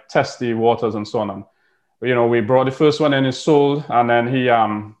of like test the waters and so on. And, we brought the first one in, it sold, and then he,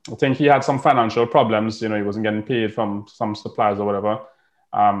 I think he had some financial problems. He wasn't getting paid from some suppliers or whatever.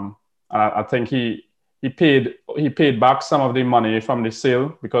 And I think he paid back some of the money from the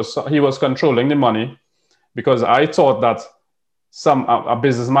sale because he was controlling the money. Because I thought that a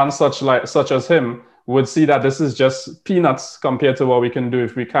businessman such as him would see that this is just peanuts compared to what we can do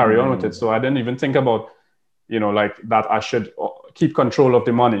if we carry on with it. So I didn't even think about, like that I should keep control of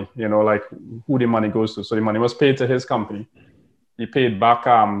the money, like who the money goes to. So the money was paid to his company. He paid back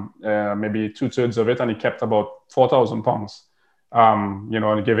maybe 2/3 of it, and he kept about £4,000.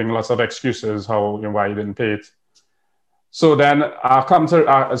 And giving lots of excuses why he didn't pay it. So then I come to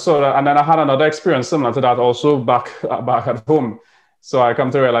and then I had another experience similar to that also back at home. So I come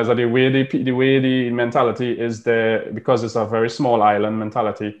to realize that the way the mentality is there, because it's a very small island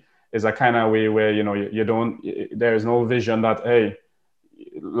mentality, is a kind of way where, you know, you don't, there is no vision that, hey,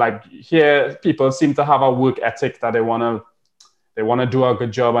 like here people seem to have a work ethic that they want to do a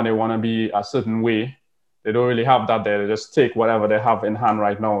good job and they want to be a certain way. They don't really have that there. They just take whatever they have in hand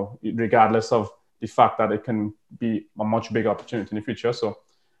right now, regardless of the fact that it can be a much bigger opportunity in the future. So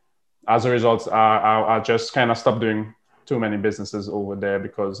as a result, I just kind of stopped doing too many businesses over there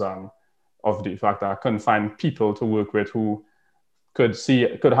because of the fact that I couldn't find people to work with who could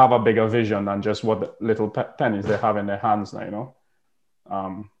have a bigger vision than just what little pennies they have in their hands now, you know?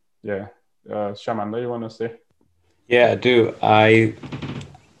 Yeah. Shamanda, you want to say? Yeah, I do.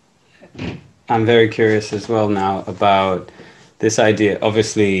 I'm very curious as well now about this idea.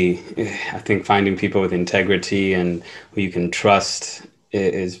 Obviously, I think finding people with integrity and who you can trust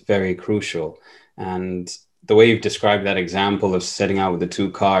is very crucial. And the way you've described that example of setting out with the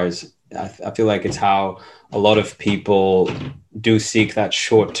two cars, I feel like it's how a lot of people do seek that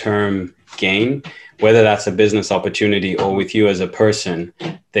short-term gain, whether that's a business opportunity or with you as a person.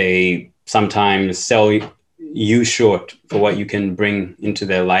 They sometimes sell you short for what you can bring into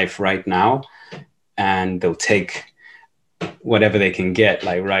their life right now, and they'll take whatever they can get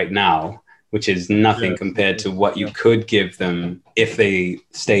like right now, which is nothing compared to what you could give them if they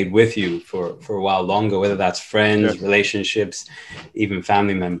stayed with you for a while longer, whether that's friends, relationships, even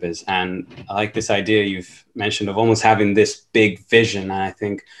family members. And I like this idea you've mentioned of almost having this big vision. And I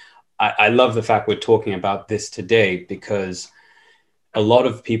think I love the fact we're talking about this today, because a lot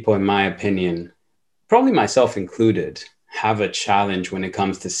of people, in my opinion, probably myself included, have a challenge when it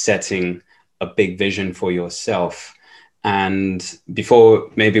comes to setting a big vision for yourself. And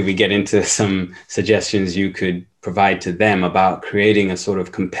before maybe we get into some suggestions you could provide to them about creating a sort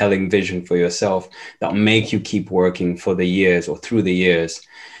of compelling vision for yourself that'll make you keep working for the years or through the years,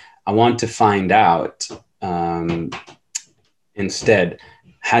 I want to find out instead,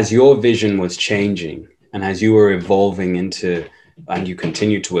 as your vision was changing and as you were evolving into, and you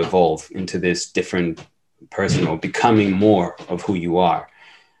continue to evolve into this different person or becoming more of who you are,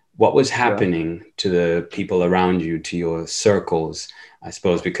 what was happening to the people around you, to your circles, I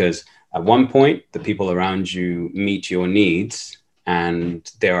suppose? Because at one point, the people around you meet your needs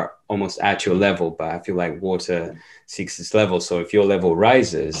and they're almost at your level, but I feel like water seeks its level. So if your level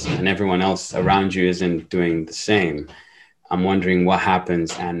rises and everyone else around you isn't doing the same, I'm wondering what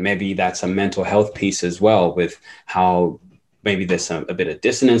happens. And maybe that's a mental health piece as well, with how maybe there's a bit of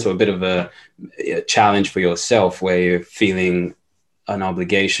dissonance or a bit of a challenge for yourself where you're feeling an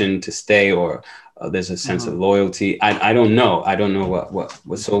obligation to stay, or there's a sense of loyalty. I don't know. I don't know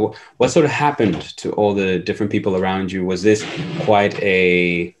so what sort of happened to all the different people around you? Was this quite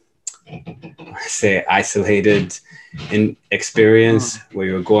a, say, isolated experience where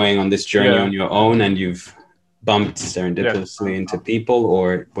you're going on this journey on your own and you've bumped serendipitously into people,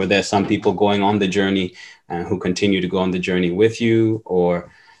 or were there some people going on the journey who continue to go on the journey with you? Or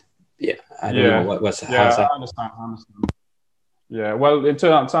I don't know how's that? I understand. Yeah, well,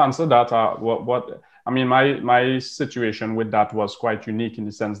 to answer that, I mean, my situation with that was quite unique in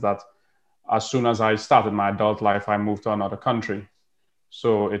the sense that as soon as I started my adult life, I moved to another country.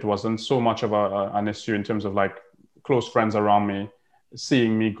 So it wasn't so much of an issue in terms of like close friends around me,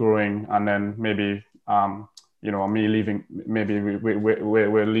 seeing me growing, and then maybe, me leaving, maybe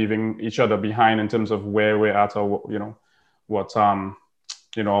we're leaving each other behind in terms of where we're at, or, what,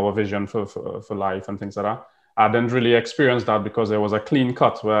 our vision for life and things like that. I didn't really experience that because there was a clean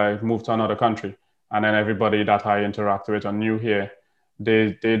cut where I moved to another country, and then everybody that I interacted with or knew here,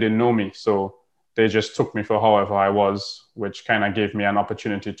 they didn't know me. So they just took me for however I was, which kind of gave me an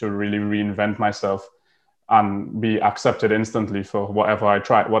opportunity to really reinvent myself and be accepted instantly for whatever I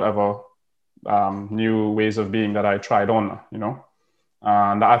tried, whatever new ways of being that I tried on,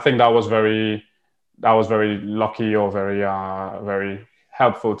 And I think that was very lucky, or very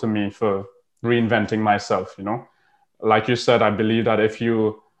helpful to me for reinventing myself. Like you said, I believe that if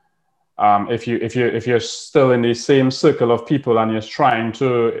you're still in the same circle of people and you're trying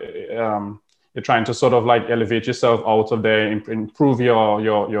to sort of like elevate yourself out of there, improve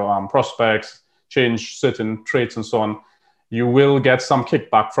your prospects, change certain traits and so on, you will get some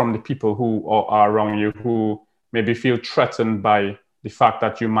kickback from the people who are around you, who maybe feel threatened by the fact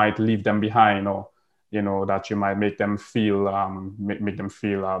that you might leave them behind, or that you might make them feel a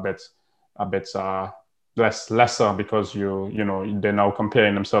bit lesser because they're now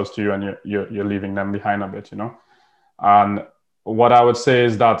comparing themselves to you, and you're leaving them behind a bit. And what I would say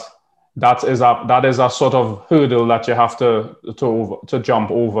is that that is a sort of hurdle that you have to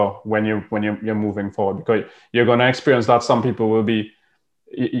jump over when you're moving forward, because you're going to experience that some people will be,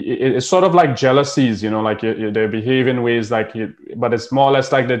 it's sort of like jealousies, like they behave in ways like but it's more or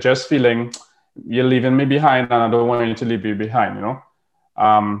less like they're just feeling you're leaving me behind and I don't want you to leave me behind,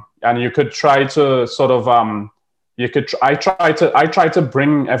 and you could try to sort of I try to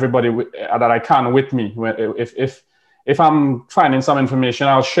bring everybody that I can with me. If I'm finding some information,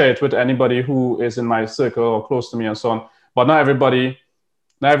 I'll share it with anybody who is in my circle or close to me and so on. But not everybody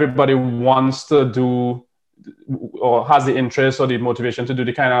wants to do or has the interest or the motivation to do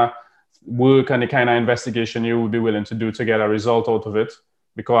the kind of work and the kind of investigation you would be willing to do to get a result out of it.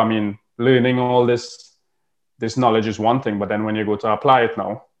 Because I mean, learning all this knowledge is one thing, but then when you go to apply it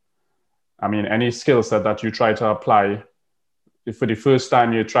now, I mean, any skill set that you try to apply, if for the first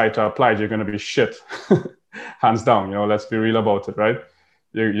time you try to apply it, you're going to be shit. Hands down, let's be real about it, right?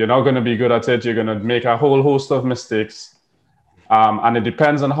 You're not going to be good at it. You're going to make a whole host of mistakes. And it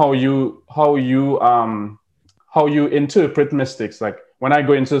depends on how you interpret mistakes. Like when I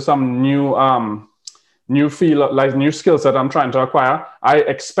go into some new field, like new skill set I'm trying to acquire, I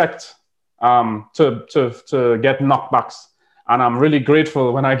expect to get knockbacks, and I'm really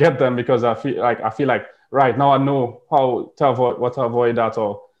grateful when I get them, because I feel like right now I know how to avoid that,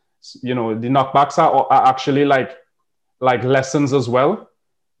 or the knockbacks are actually like lessons as well,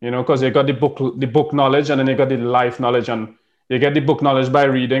 because you got the book knowledge, and then you got the life knowledge, and you get the book knowledge by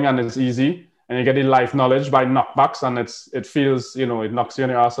reading and it's easy, and you get the life knowledge by knockbacks, and it feels, it knocks you on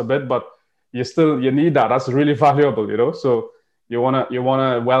your ass a bit, but you need that. That's really valuable, so you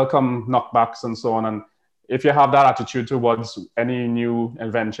wanna welcome knockbacks and so on. And if you have that attitude towards any new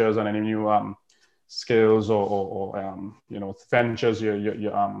adventures and any new skills or ventures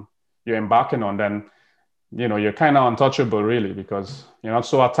you're embarking on, then you're kind of untouchable, really, because you're not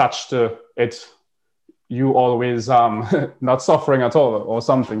so attached to it. You always not suffering at all or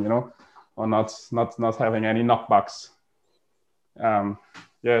something, or not having any knockbacks.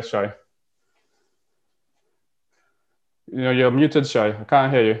 Yeah, Shai. You're muted, Shai. I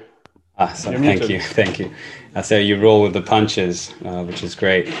can't hear you. Thank you. I say you roll with the punches, which is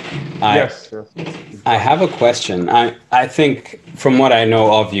great. Yes. I have a question. I think from what I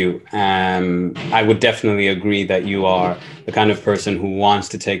know of you, I would definitely agree that you are the kind of person who wants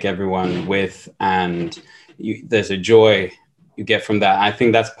to take everyone with, and there's a joy you get from that. I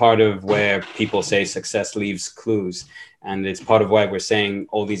think that's part of where people say success leaves clues. And it's part of why we're saying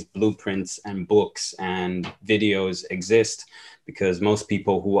all these blueprints and books and videos exist, because most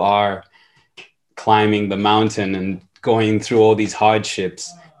people who are climbing the mountain and going through all these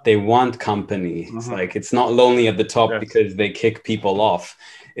hardships, they want company. Mm-hmm. It's like, it's not lonely at the top because they kick people off.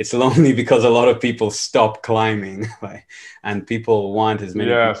 It's lonely because a lot of people stop climbing, and people want as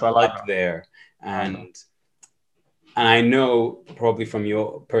many people up there. And I know, probably from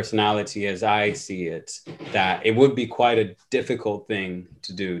your personality as I see it, that it would be quite a difficult thing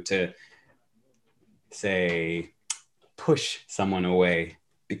to do, to say, push someone away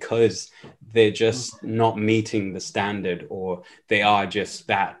because they're just not meeting the standard, or they are just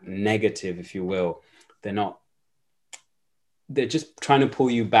that negative, if you will. They're just trying to pull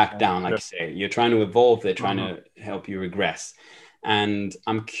you back down, like you say. You're trying to evolve, they're trying to help you regress. And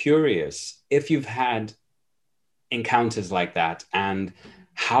I'm curious if you've had encounters like that and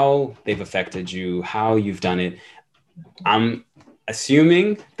how they've affected you, how you've done it. I'm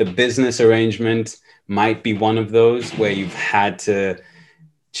assuming the business arrangement might be one of those where you've had to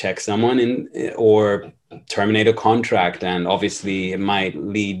check someone in or terminate a contract, and obviously it might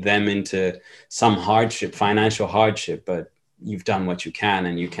lead them into some hardship, financial hardship, but you've done what you can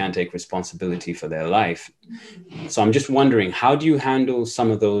and you can take responsibility for their life. So I'm just wondering, how do you handle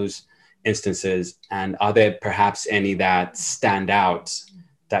some of those instances, and are there perhaps any that stand out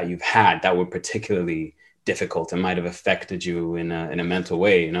that you've had that were particularly difficult and might have affected you in a mental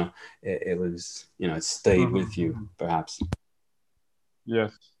way? It was, it stayed with you, perhaps.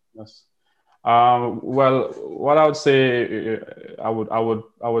 Yes. Well, what I would say, I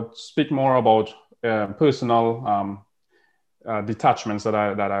would speak more about personal detachments that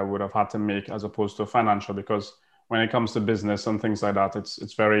I would have had to make, as opposed to financial, because when it comes to business and things like that,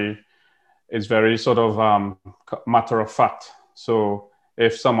 it's very sort of matter of fact. So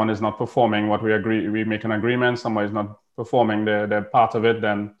if someone is not performing what we make an agreement, someone is not performing their part of it,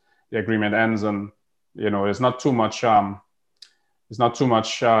 then the agreement ends, and there's not too much there's not too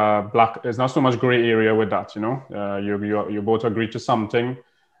much gray area with that. You both agree to something,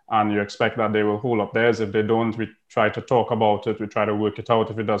 and you expect that they will hold up theirs. If they don't, we try to talk about it, we try to work it out.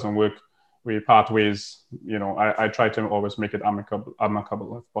 If it doesn't work, we part ways. I try to always make it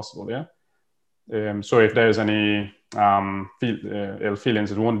amicable if possible. Yeah. So if there's any ill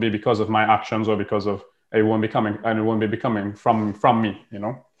feelings, it won't be because of my actions or because of it won't be coming from me,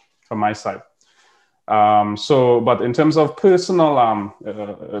 from my side. But in terms of personal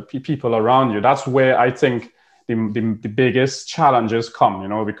people around you, that's where I think the biggest challenges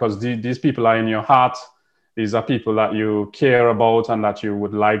come, because these people are in your heart. These are people that you care about and that you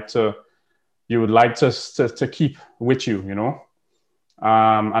would like to keep with you,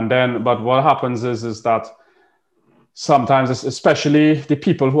 but what happens is that sometimes, especially the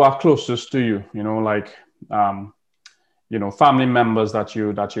people who are closest to you, like family members that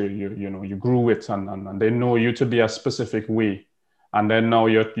you grew with, and they know you to be a specific way, and then now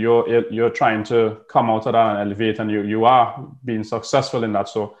you're trying to come out of that and elevate, and you are being successful in that.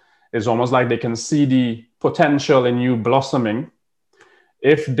 So it's almost like they can see the potential in you blossoming.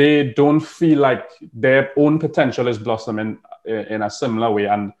 If they don't feel like their own potential is blossoming in a similar way,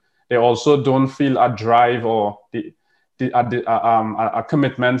 and they also don't feel a drive or a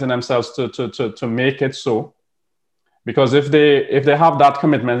commitment in themselves to make it so. Because if they have that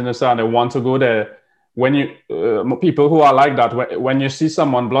commitment in themselves and they want to go there, when people who are like that, when you see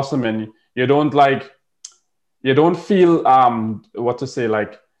someone blossoming, you don't feel what to say,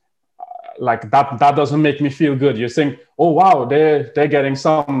 like that doesn't make me feel good. You think, oh wow, they're getting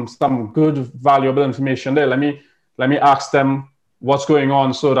some good valuable information there. Let me ask them what's going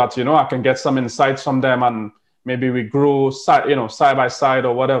on, so that I can get some insights from them, and maybe we grow side by side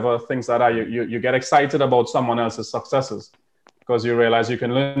or whatever, things like that. You get excited about someone else's successes because you realize you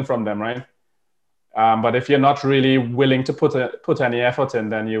can learn from them, right? But if you're not really willing to put any effort in,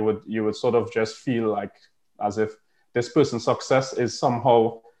 then you would sort of just feel like as if this person's success is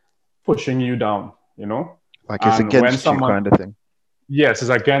somehow pushing you down, like it's against you kind of thing. Yes,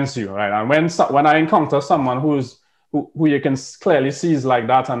 it's against you, right? And when I encounter someone who you can clearly see is like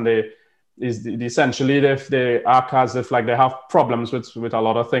that, and essentially they act as if like they have problems with a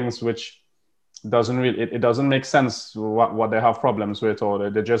lot of things, which doesn't make sense what they have problems with, or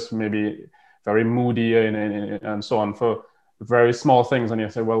they're just maybe very moody and so on for very small things, and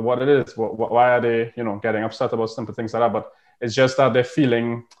you say, well, what it is, why are they getting upset about simple things like that? But it's just that they're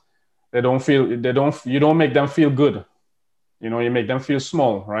feeling. You don't make them feel good. You make them feel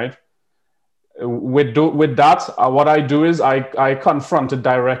small, right? With that, what I do is I confront it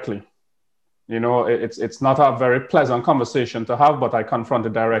directly. It's not a very pleasant conversation to have, but I confront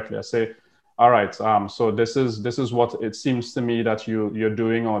it directly. I say, all right, so this is what it seems to me that you're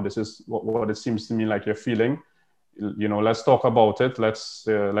doing, or this is what it seems to me like you're feeling. Let's talk about it. Let's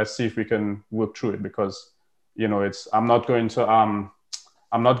see if we can work through it, because I'm not going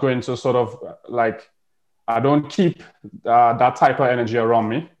to sort of like, I don't keep that type of energy around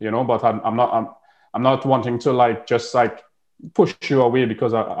me, but I'm not wanting to like just like push you away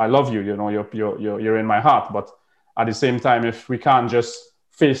because I love you, you're in my heart. But at the same time, if we can't just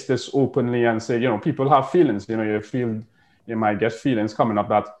face this openly and say, people have feelings, you might get feelings coming up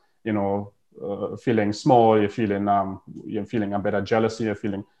that, feeling small, you're feeling a bit of jealousy, you're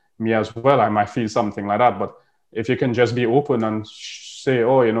feeling me as well. I might feel something like that. But if you can just be open and say,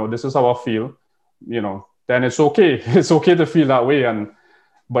 oh, this is how I feel, then it's okay. It's okay to feel that way.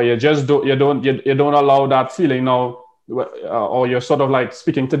 But you just don't allow that feeling now, or you're sort of like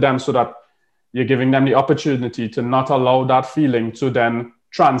speaking to them so that you're giving them the opportunity to not allow that feeling to then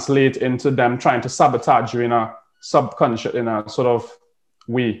translate into them trying to sabotage you in a subconscious, in a sort of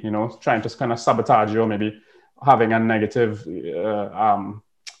way, trying to kind of sabotage you, or maybe having a negative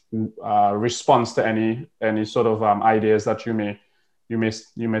response to any sort of ideas that you may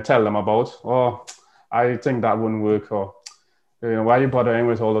tell them about. Oh, I think that wouldn't work, or why are you bothering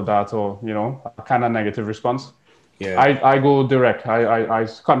with all of that, or a kind of negative response. Yeah. I go direct. I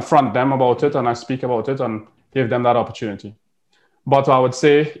confront them about it, and I speak about it and give them that opportunity. But I would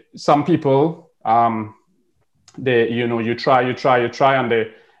say some people, they you try, and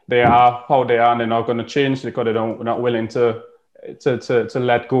they are how they are, and they're not going to change because they're not willing to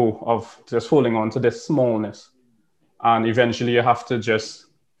let go of just holding on to this smallness. And eventually you have to just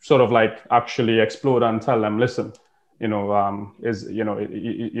sort of like actually explode and tell them, listen, if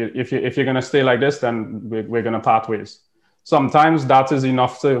you're going to stay like this, then we're going to part ways. Sometimes that is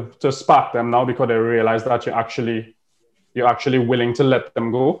enough to spark them now, because they realize that you're actually willing to let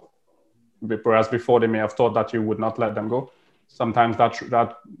them go, whereas before they may have thought that you would not let them go. Sometimes that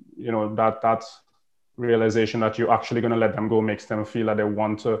realization that you're actually going to let them go makes them feel that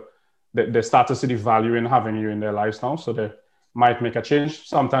they start to see the value in having you in their lives now, so they might make a change.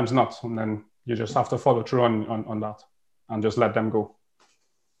 Sometimes not, and then you just have to follow through on that and just let them go.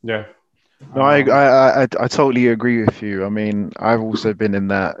 Yeah. No, I totally agree with you. I mean, I've also been in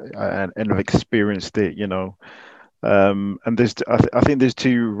that and have experienced it, you know. And I think there's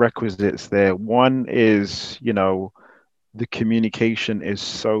two requisites there. One is, you know, the communication is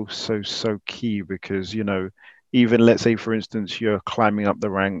so key because, you know, even let's say for instance, you're climbing up the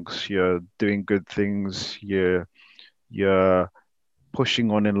ranks, you're doing good things, you're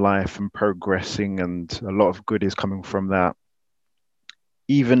pushing on in life and progressing, and a lot of good is coming from that.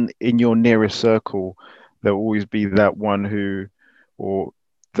 Even in your nearest circle, there'll always be that one who, or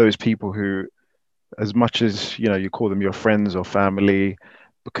those people who, as much as you know, you call them your friends or family,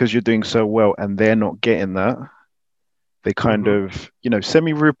 because you're doing so well and they're not getting that, they kind Mm-hmm. of, you know,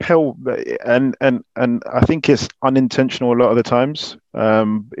 semi-repel, and I think it's unintentional a lot of the times.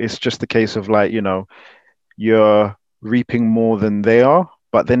 It's just a case of like, you know, you're reaping more than they are,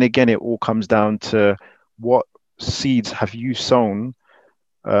 but then again, it all comes down to what seeds have you sown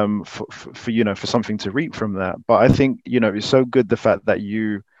for you know, for something to reap from that. But I think, you know, it's so good the fact that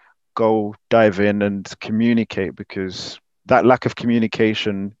you go dive in and communicate, because that lack of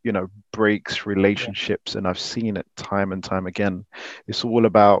communication, you know, breaks Yeah. relationships, and I've seen it time and time again. It's all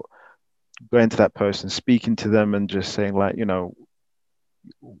about going to that person, speaking to them, and just saying like, you know,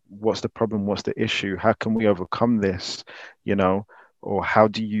 what's the problem, what's the issue, how can we overcome this, you know, or how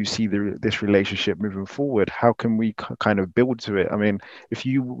do you see this relationship moving forward, how can we kind of build to it. I mean, if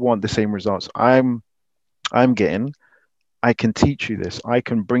you want the same results I'm getting, I can teach you this, I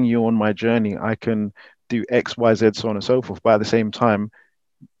can bring you on my journey, I can do X, Y, Z, so on and so forth, but at the same time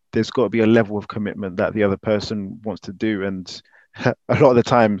there's got to be a level of commitment that the other person wants to do. And a lot of the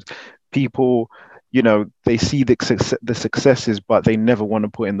times people, you know, they see the successes, but they never want to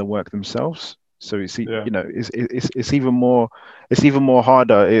put in the work themselves. So you see, Yeah. you know, it's even more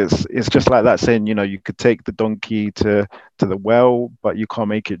harder. It's just like that saying, you know, you could take the donkey to the well, but you can't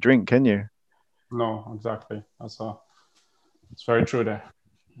make it drink, can you? No, exactly. It's very true there.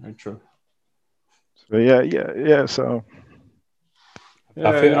 Very true. So yeah. So I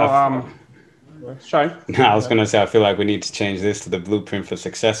Yeah, feel Shy. I was Yeah. gonna say I feel like we need to change this to the blueprint for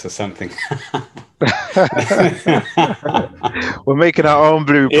success or something. we're making our own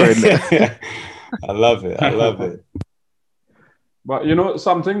blueprint. Yeah. I love it. I love it. But you know,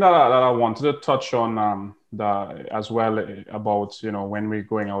 something that I wanted to touch on that as well about, you know, when we're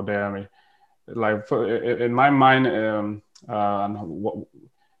going out there, I mean, like in my mind, and what,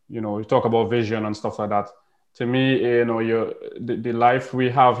 you know, we talk about vision and stuff like that. To me, you know, the life we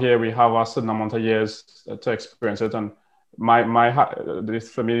have here, we have a certain amount of years to experience it, and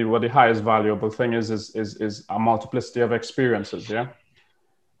for me, what the highest valuable thing is a multiplicity of experiences. Yeah.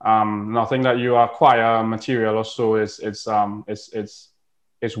 Nothing that you acquire material or so it's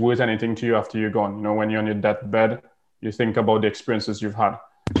worth anything to you after you're gone. You know, when you're on your deathbed, you think about the experiences you've had.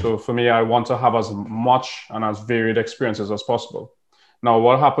 So for me, I want to have as much and as varied experiences as possible. Now,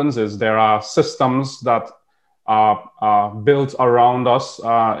 what happens is there are systems that are built around us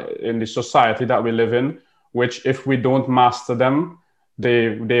in the society that we live in, which if we don't master them,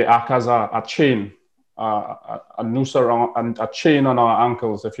 they act as a chain, a noose around, and a chain on our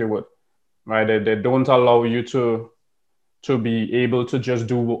ankles, if you would, right? They don't allow you to be able to just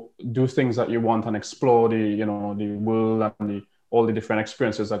do things that you want and explore the, you know, the world and all the different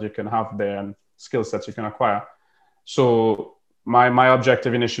experiences that you can have there and skill sets you can acquire. So my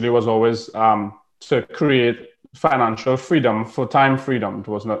objective initially was always to create financial freedom for time freedom. It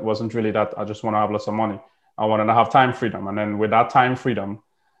wasn't really that I just want to have lots of money. I wanted to have time freedom, and then with that time freedom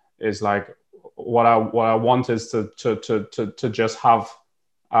is like what I want is to just have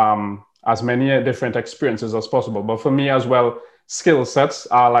as many different experiences as possible. But for me as well, skill sets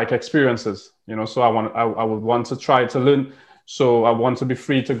are like experiences, you know. So I would want to try to learn. So I want to be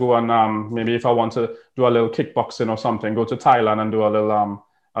free to go and maybe if I want to do a little kickboxing or something, go to Thailand and do a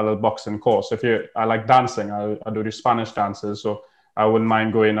little boxing course. I like dancing, I do the Spanish dances, so I wouldn't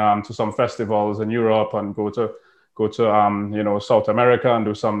mind going to some festivals in Europe and go to you know, South America and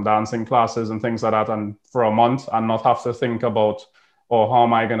do some dancing classes and things like that, and for a month and not have to think about, or how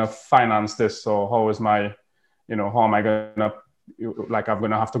am I going to finance this, or how is my, you know, how am I going to, like, I'm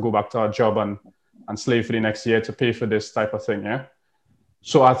going to have to go back to a job and slave for the next year to pay for this type of thing. Yeah.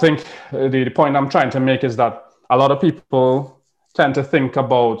 So I think the point I'm trying to make is that a lot of people tend to think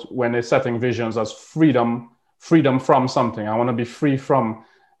about when they're setting visions as freedom from something. I want to be free from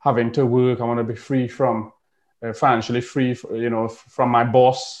having to work. I want to be free from financially free, you know, from my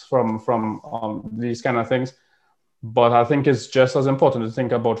boss, from these kind of things. But I think it's just as important to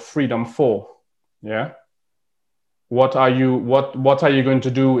think about freedom for, yeah. What are you going to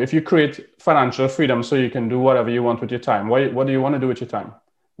do if you create financial freedom so you can do whatever you want with your time? What do you want to do with your time?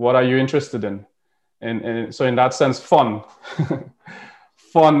 What are you interested in? And so in that sense, fun.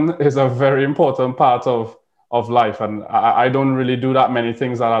 Fun is a very important part of life. And I don't really do that many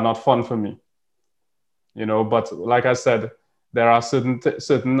things that are not fun for me. But like I said, there are certain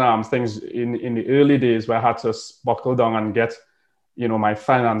things in the early days where I had to buckle down and get, my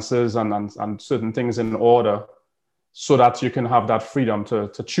finances and certain things in order, so that you can have that freedom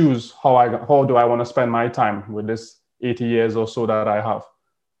to choose how do I want to spend my time with this 80 years or so that I have.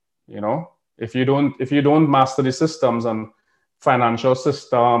 If you don't master the systems and financial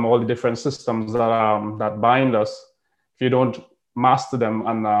system, all the different systems that bind us, if you don't master them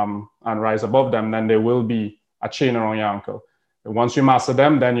and rise above them, then there will be a chain around your ankle. And once you master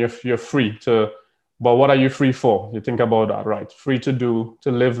them, then you're free to. But what are you free for? You think about that, right? Free to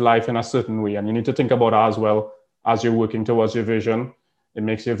live life in a certain way, and you need to think about that as well as you're working towards your vision. It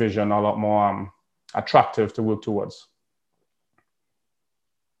makes your vision a lot more attractive to work towards.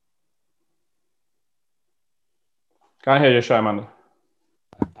 Can't hear you, Shaiman.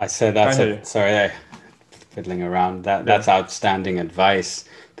 I said sorry, fiddling around. That's outstanding advice.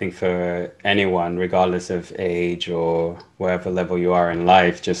 I think for anyone, regardless of age or wherever level you are in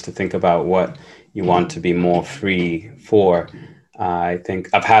life, just to think about what you want to be more free for. I think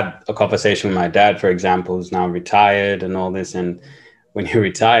I've had a conversation with my dad, for example, who's now retired and all this. And when you're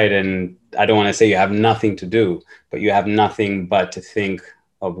retired, and I don't want to say you have nothing to do, but you have nothing but to think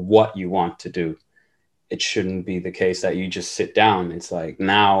of what you want to do. It shouldn't be the case that you just sit down. It's like,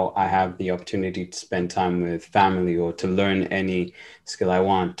 now I have the opportunity to spend time with family or to learn any skill I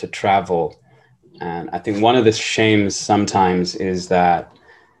want, to travel. And I think one of the shames sometimes is that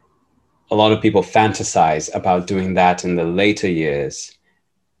a lot of people fantasize about doing that in the later years.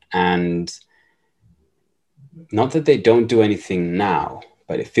 And not that they don't do anything now,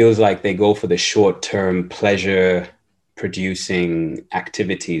 but it feels like they go for the short-term pleasure producing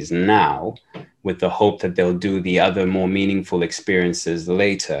activities now with the hope that they'll do the other more meaningful experiences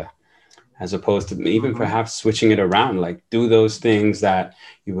later, as opposed to even perhaps switching it around, like do those things that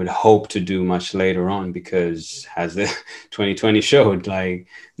you would hope to do much later on, because as the 2020 showed, like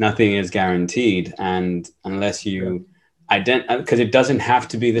nothing is guaranteed. And unless you because it doesn't have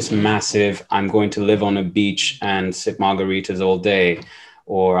to be this massive, I'm going to live on a beach and sip margaritas all day,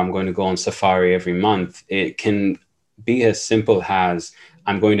 or I'm going to go on safari every month. It can be as simple as,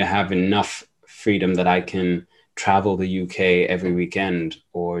 I'm going to have enough freedom that I can travel the UK every weekend,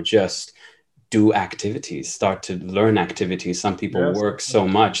 or just do activities, start to learn activities. Some people work so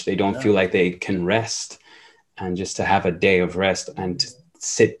much, they don't feel like they can rest. And just to have a day of rest and to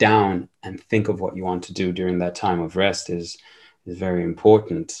sit down and think of what you want to do during that time of rest is very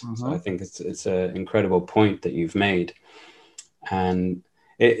important. So I think it's an incredible point that you've made. And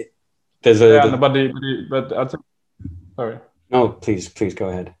there's a... but I think, sorry. No, please go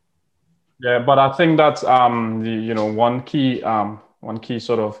ahead. Yeah, but I think that one key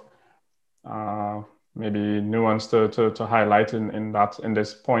sort of maybe nuance to highlight in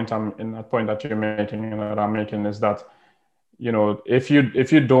this point in that point that you're making and that I'm making is that, if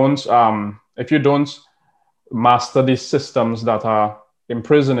you don't master these systems that are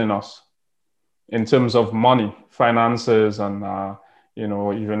imprisoning us in terms of money, finances, and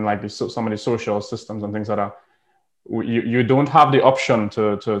even like some of the social systems and things like that, you don't have the option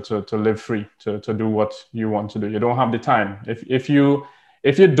to live free, to do what you want to do. You don't have the time. If you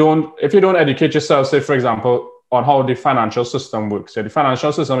don't educate yourself, say for example, on how the financial system works. The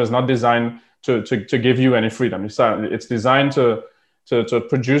financial system is not designed to give you any freedom. It's designed to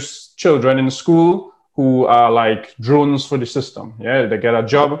produce children in school who are like drones for the system. Yeah, they get a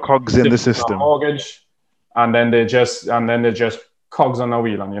job, cogs in the system, mortgage, and then they just cogs on a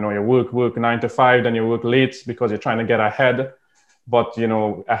wheel. And you work 9 to 5, then you work late because you're trying to get ahead. But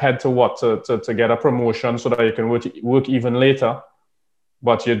ahead to what? To get a promotion so that you can work even later.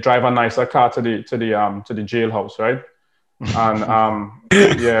 But you drive a nicer car to the jailhouse, right?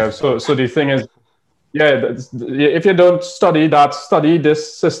 And so the thing is, if you don't study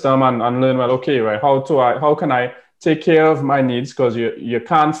this system and learn, well, okay, right, how can I take care of my needs, because you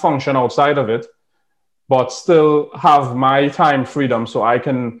can't function outside of it, but still have my time freedom, so I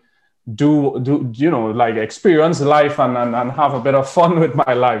can do like experience life and have a bit of fun with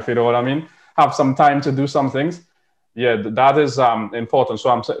my life. You know what I mean? Have some time to do some things. Yeah, that is important.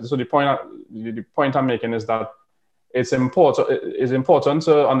 So the point I'm making is that it's important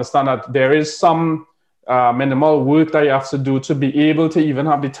to understand that there is some minimal work that you have to do to be able to even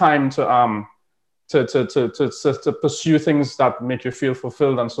have the time to pursue things that make you feel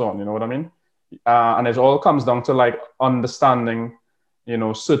fulfilled and so on. You know what I mean? And it all comes down to like understanding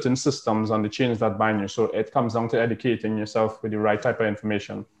certain systems and the chains that bind you. So it comes down to educating yourself with the right type of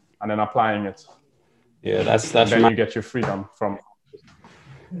information and then applying it. Yeah, that's and then you get your freedom from.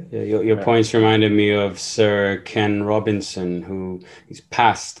 Yeah, your points reminded me of Sir Ken Robinson, who he's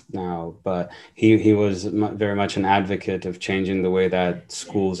passed now, but he was very much an advocate of changing the way that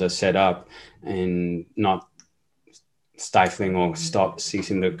schools are set up and not stifling or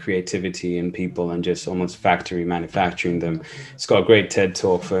ceasing the creativity in people and just almost factory manufacturing them. It's got a great TED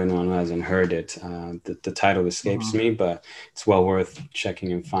talk for anyone who hasn't heard it. The title escapes me, but it's well worth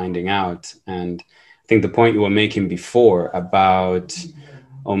checking and finding out. And I think the point you were making before about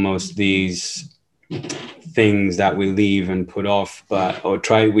almost these things that we leave and put off,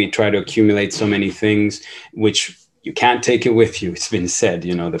 we try to accumulate so many things, which you can't take it with you. It's been said,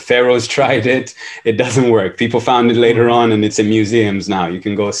 the pharaohs tried it. It doesn't work. People found it later on and it's in museums now. You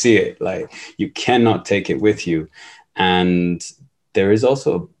can go see it. Like, you cannot take it with you. And there is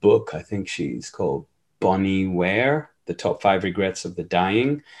also a book, I think she's called Bonnie Ware, The Top 5 Regrets of the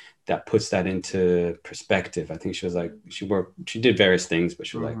Dying, that puts that into perspective. I think she was like, she did various things, but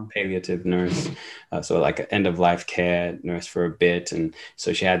she was like palliative nurse. So like end of life care nurse for a bit. And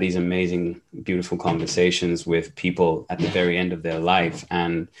so she had these amazing, beautiful conversations with people at the very end of their life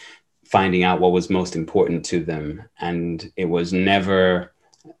and finding out what was most important to them. And it was never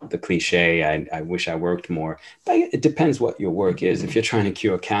the cliche, I wish I worked more. But it depends what your work is. If you're trying to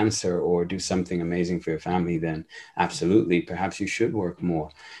cure cancer or do something amazing for your family, then absolutely, perhaps you should work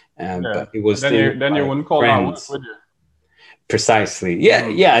more. But it was then you wouldn't call that work, would you? Precisely.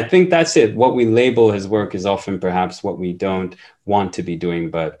 Yeah. I think that's it. What we label as work is often perhaps what we don't want to be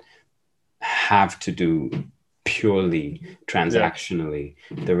doing, but have to do purely transactionally.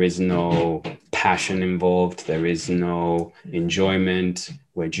 There is no passion involved. There is no enjoyment.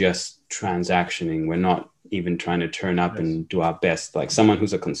 We're just transactioning. We're not even trying to turn up and do our best. Like someone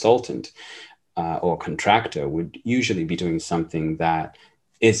who's a consultant or contractor would usually be doing something that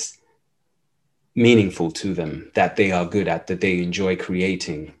is meaningful to them, that they are good at, that they enjoy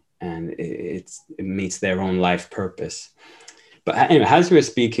creating, and it meets their own life purpose. But anyway, as we were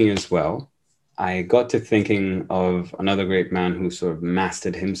speaking as well, I got to thinking of another great man who sort of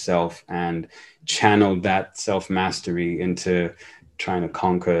mastered himself and channeled that self-mastery into trying to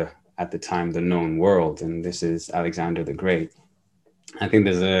conquer, at the time, the known world. And this is Alexander the Great. I think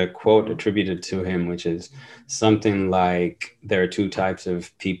there's a quote attributed to him, which is something like, there are two types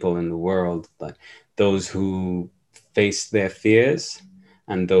of people in the world, but those who face their fears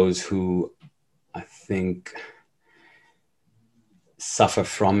and those who, I think, suffer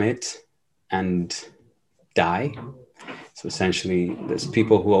from it and die. So essentially, there's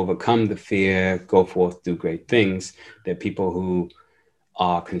people who overcome the fear, go forth, do great things. There are people who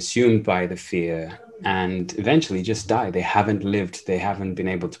are consumed by the fear and eventually just die. They haven't lived. They haven't been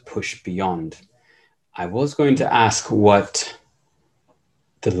able to push beyond. I was going to ask what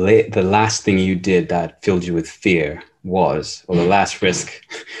the last thing you did that filled you with fear was, or the last risk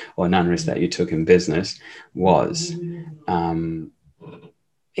or non-risk that you took in business was.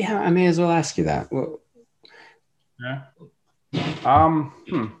 Yeah, I may as well ask you that.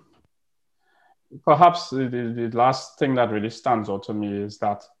 Perhaps the last thing that really stands out to me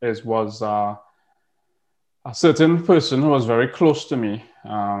was a certain person who was very close to me.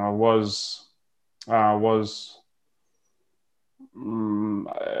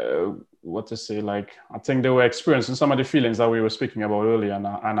 What to say? Like, I think they were experiencing some of the feelings that we were speaking about earlier,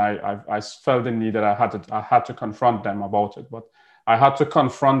 and I felt the need that I had to confront them about it, but I had to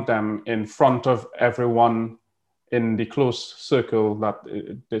confront them in front of everyone in the close circle that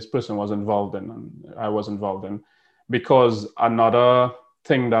this person was involved in and I was involved in, because another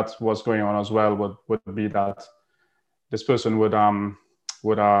thing that was going on as well would be that this person would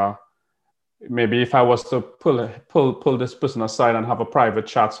maybe if I was to pull this person aside and have a private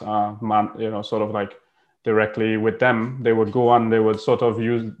chat, sort of like directly with them, they would go on, they would sort of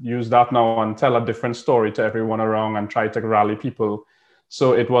use that now and tell a different story to everyone around and try to rally people.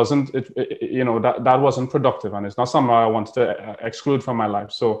 So it wasn't, that wasn't productive, and it's not something I wanted to exclude from my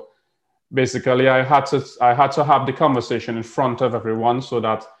life. So basically, I had to have the conversation in front of everyone, so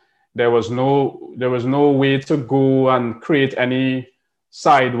that there was no way to go and create any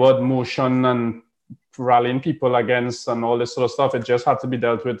sideward motion and rallying people against and all this sort of stuff. It just had to be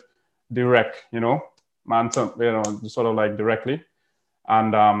dealt with direct, man to, sort of like directly,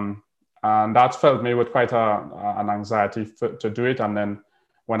 and that filled me with quite an anxiety to do it. And then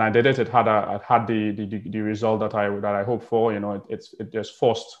when I did it, it had the result that I hoped for. It just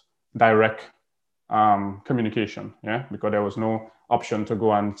forced direct communication, because there was no option to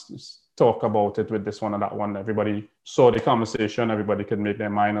go and talk about it with this one or that one. Everybody saw the conversation, everybody could make their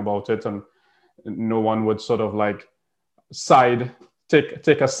mind about it, and no one would sort of like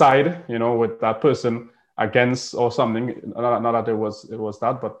take a side, you know, with that person against or something. Not that it was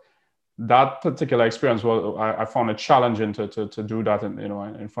that, but that particular experience, well, I found it challenging to do that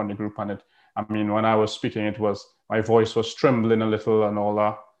in front of the group. And I mean, when I was speaking, my voice was trembling a little and all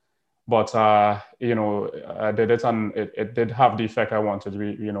that. But I did it, and it did have the effect I wanted.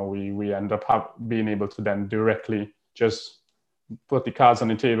 We end up being able to then directly just put the cards on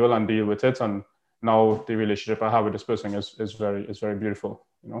the table and deal with it. And now the relationship I have with this person is very beautiful,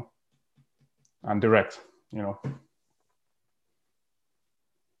 you know, and direct, you know.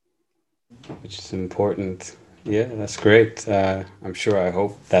 Which is important. Yeah, that's great. I'm sure, I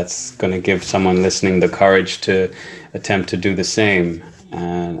hope that's going to give someone listening the courage to attempt to do the same.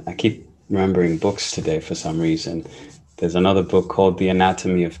 And I keep remembering books today for some reason. There's another book called The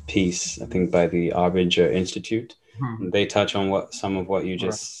Anatomy of Peace, I think by the Arbinger Institute. And they touch on some of what you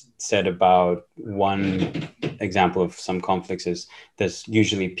just said about one example of some conflicts is there's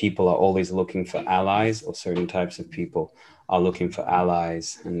usually people are always looking for allies, or certain types of people are looking for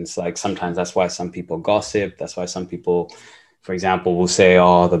allies. And it's like sometimes that's why some people gossip. That's why some people, for example, will say,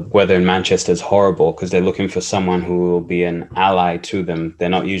 oh, the weather in Manchester is horrible, because they're looking for someone who will be an ally to them. They're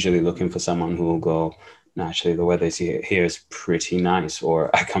not usually looking for someone who will go, no, actually, the weather here is pretty nice. Or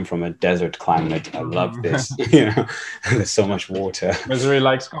I come from a desert climate. I love this. You know, there's so much water. Misery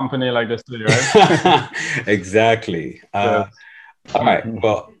likes company like this too, right? Exactly. All right.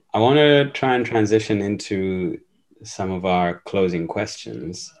 Well, I want to try and transition into some of our closing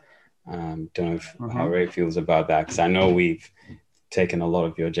questions. Don't know how Ray feels about that, because I know we've taken a lot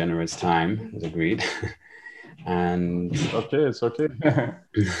of your generous time, as agreed. And it's okay.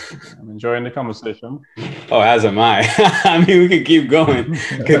 I'm enjoying the conversation. Oh, as am I. I mean, we can keep going.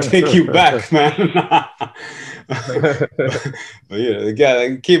 Can take you back, man. But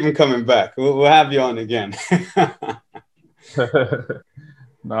yeah, keep them coming back. We'll have you on again.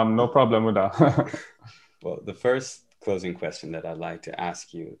 No problem with that. Well, the first closing question that I'd like to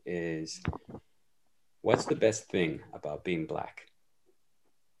ask you is, what's the best thing about being Black?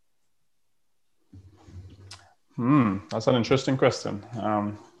 That's an interesting question.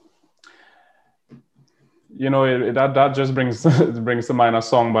 That just brings to mind a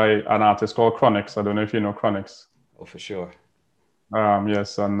song by an artist called Chronixx. I don't know if you know Chronixx. Oh, for sure.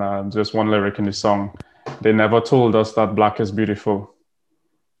 Yes, and just one lyric in the song. They never told us that Black is beautiful.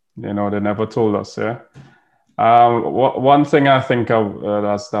 You know, they never told us, yeah? One thing I think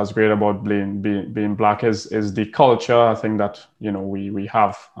that's great about being Black is the culture, I think, that, you know, we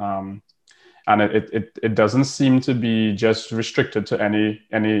have. And it doesn't seem to be just restricted to any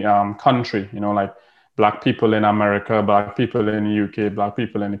country, you know, like Black people in America, Black people in the UK, Black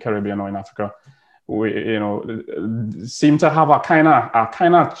people in the Caribbean or in Africa, we, you know, seem to have a kind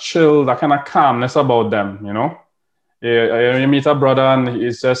of chill, a kind of calmness about them, you know. You meet a brother and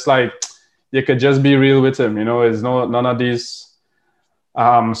it's just like, you could just be real with him, you know. It's none of these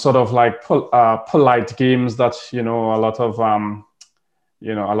sort of like polite games that, you know, a lot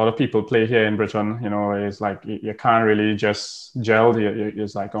of people play here in Britain. You know, it's like you can't really just gel.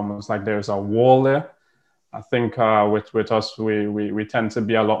 It's like almost like there's a wall there. I think with us, we tend to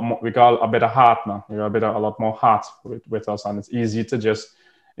be a lot more. We got a bit of heart now. We got a lot more heart with us, and it's easy to just,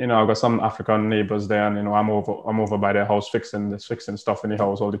 you know, I've got some African neighbors there, and, you know, I'm over by their house fixing stuff in the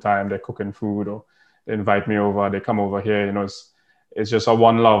house all the time. They're cooking food, or they invite me over. They come over here. You know, it's just a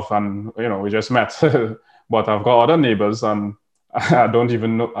one love, and, you know, we just met. But I've got other neighbors, and I don't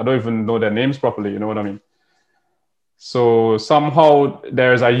even know their names properly. You know what I mean? So somehow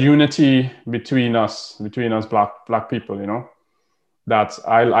there's a unity between us black people, you know, that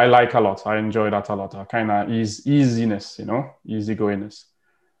I like a lot. I enjoy that a lot. A kind of easiness, you know, easygoingness.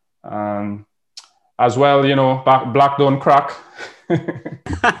 As well, you know, black don't crack. You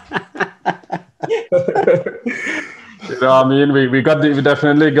know what I mean? We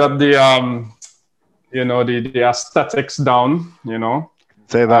definitely got the you know, the aesthetics down, you know.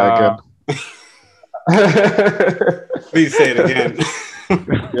 Say that again. Please say it again.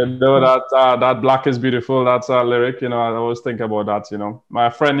 You know, that Black is beautiful. That's a lyric, you know. I always think about that, you know. My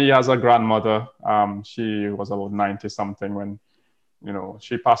friend, he has a grandmother. She was about 90 something when, you know,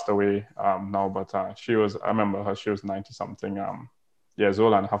 she passed away now, but I remember her, she was 90 something years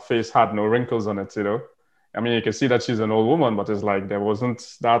old, and her face had no wrinkles on it, you know. I mean, you can see that she's an old woman, but it's like there wasn't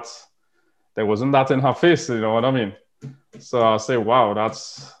that in her face, you know what I mean? So I'll say, wow,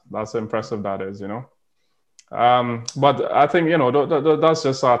 that's impressive, that is, you know. But I think, you know, that's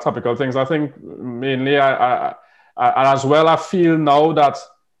just topical things. I think mainly I as well, I feel now that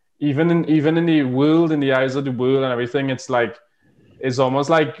even in the world, in the eyes of the world and everything, it's like, it's almost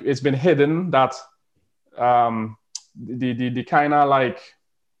like it's been hidden that the kind of like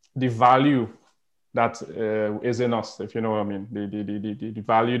the value that is in us, if you know what I mean, the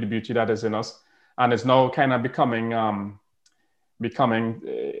value, the beauty that is in us, and it's now kind of becoming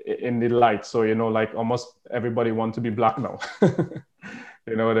in the light. So, you know, like almost everybody wants to be black now.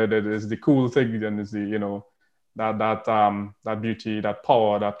 You know, that is the cool thing, and is the, you know, that beauty, that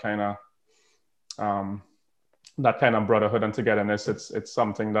power, that kind of brotherhood and togetherness. It's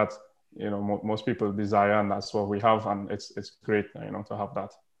something that, you know, most people desire, and that's what we have, and it's great, you know, to have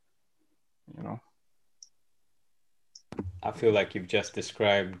that, you know. I feel like you've just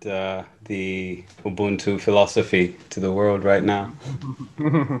described the Ubuntu philosophy to the world right now.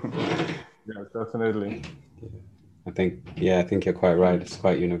 Yeah, definitely. I think you're quite right. It's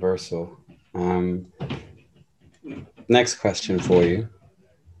quite universal. Next question for you.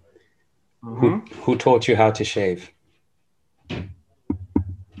 Mm-hmm. Who taught you how to shave?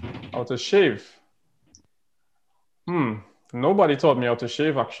 How to shave? Nobody taught me how to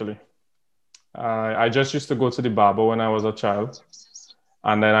shave, actually. I just used to go to the barber when I was a child,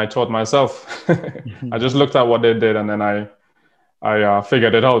 and then I taught myself. I just looked at what they did, and then I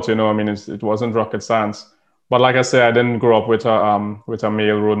figured it out. You know, I mean, it wasn't rocket science. But like I said, I didn't grow up with a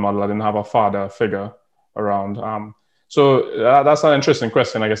male role model. I didn't have a father figure around. So that's an interesting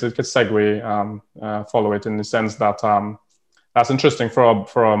question. I guess it could segue, follow it in the sense that that's interesting for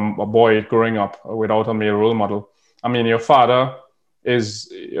a boy growing up without a male role model. I mean, your father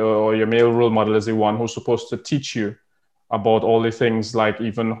is, or your male role model is the one who's supposed to teach you about all the things, like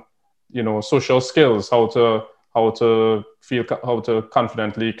even, you know, social skills, how to feel, how to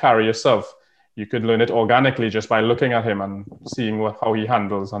confidently carry yourself. You could learn it organically just by looking at him and seeing how he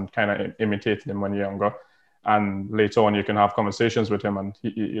handles, and kind of imitating him when you're younger. And later on, you can have conversations with him, and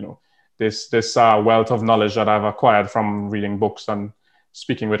you know, this wealth of knowledge that I've acquired from reading books and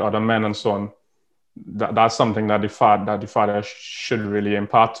speaking with other men and so on. That's something that the father should really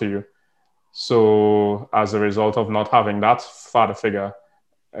impart to you. So as a result of not having that father figure,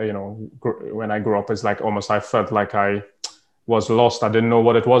 you know, when I grew up, it's like almost I felt like I was lost. I didn't know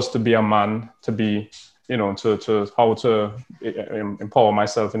what it was to be a man, to be, you know, to how to empower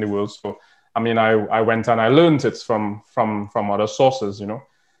myself in the world. So I mean, I went and I learned it from other sources, you know.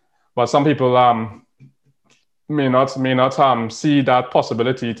 But some people may not see that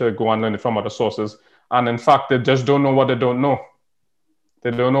possibility to go and learn it from other sources, and in fact, they just don't know what they don't know.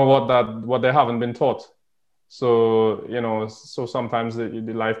 They don't know what they haven't been taught. So, you know, so sometimes the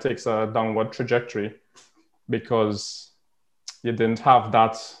life takes a downward trajectory because you didn't have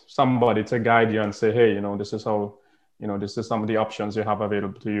that somebody to guide you and say, hey, you know, this is how, you know, this is some of the options you have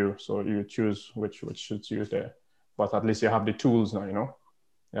available to you. So you choose which suits you there. But at least you have the tools now, you know.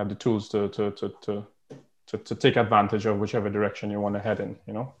 You have the tools to take advantage of whichever direction you want to head in,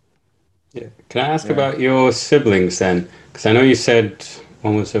 you know. Yeah. Can I ask about your siblings then? Because I know you said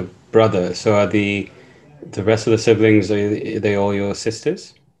one was a brother. So are the rest of the siblings, are they all your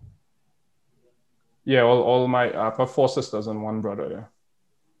sisters? Yeah, all my I've got 4 sisters and 1 brother.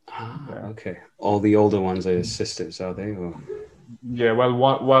 Yeah. Okay. All the older ones are your sisters, are they? Or? Yeah. Well,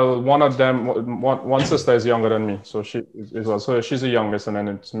 one of them, one sister is younger than me, so so she's the youngest, and then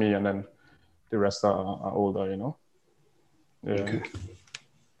it's me, and then the rest are older. You know. Yeah. Okay.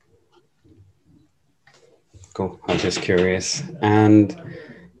 Cool. I'm just curious. And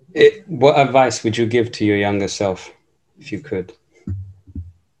what advice would you give to your younger self, if you could?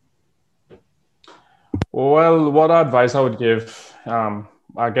 Well, what advice I would give,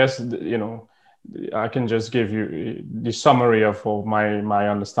 I guess, you know, I can just give you the summary of my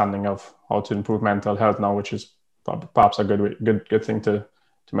understanding of how to improve mental health now, which is perhaps a good thing to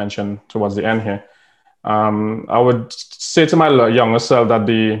mention towards the end here. I would say to my younger self that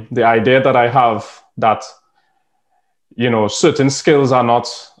the idea that I have that, you know, certain skills are not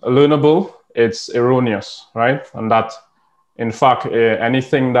learnable, it's erroneous, right? And that, in fact,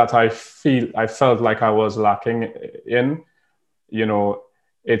 anything that I felt like I was lacking in, you know,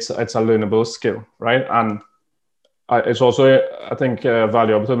 it's a learnable skill, right? And it's also, I think,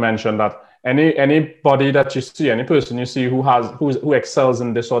 valuable to mention that anybody that you see, any person you see who excels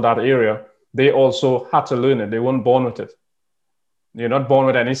in this or that area, they also had to learn it. They weren't born with it. You're not born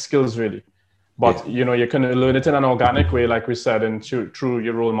with any skills, really. But, you know, you can learn it in an organic way, like we said, through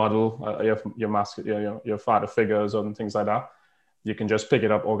your role model, your father figures and things like that. You can just pick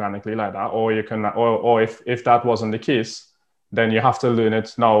it up organically like that. Or you can, or if that wasn't the case, then you have to learn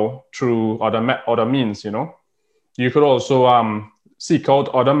it now through other means, you know. You could also seek out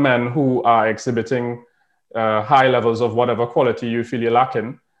other men who are exhibiting high levels of whatever quality you feel you're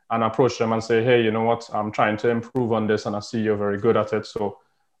lacking, and approach them and say, hey, you know what, I'm trying to improve on this and I see you're very good at it. So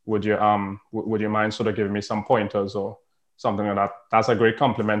would you mind sort of giving me some pointers or something like that? That's a great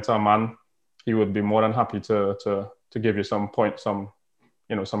compliment to a man. He would be more than happy to give you some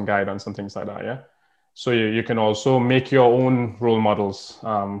guidance and things like that. Yeah. So you can also make your own role models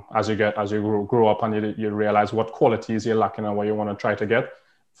as you grow up, and you realize what qualities you're lacking and what you want to try to get.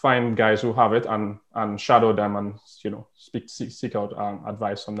 Find guys who have it and shadow them, and seek out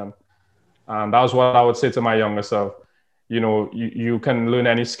advice from them. And that was what I would say to my younger self. You can learn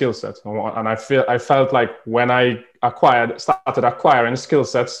any skill set, and I felt like when I started acquiring skill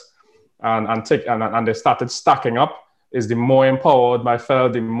sets, and they started stacking up, is the more empowered I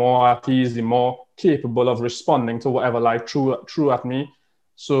felt, the more at ease, the more capable of responding to whatever life threw at me.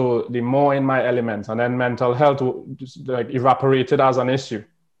 So the more in my element, and then mental health evaporated as an issue.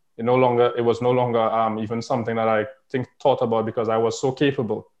 It was no longer even something that I thought about, because I was so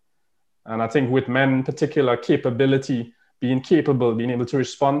capable. And I think with men in particular, being able to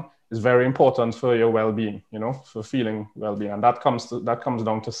respond is very important for your well-being, for feeling well-being. And that comes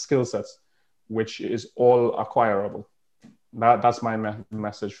down to skill sets, which is all acquirable. That's my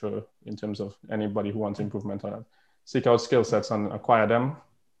message in terms of anybody who wants improvement on it. Seek out skill sets and acquire them,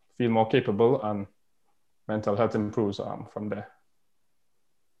 feel more capable, and mental health improves from there.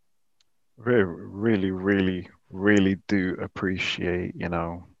 Really, really, really do appreciate,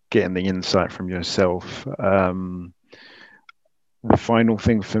 getting the insight from yourself. The final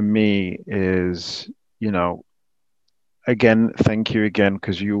thing for me is, again, thank you again,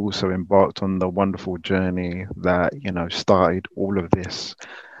 because you also embarked on the wonderful journey that, started all of this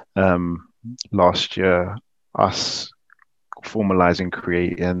last year, us formalizing,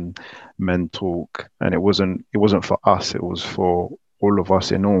 creating Men Talk. And it wasn't for us, it was for all of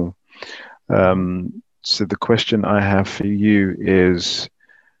us in all. So the question I have for you is,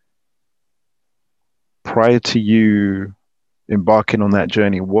 prior to you embarking on that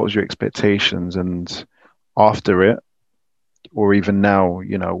journey, what was your expectations? And after it, or even now,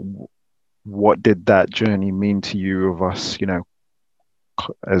 what did that journey mean to you of us,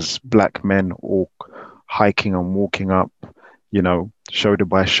 as Black men, all hiking and walking up, shoulder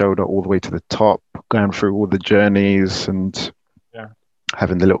by shoulder all the way to the top, going through all the journeys and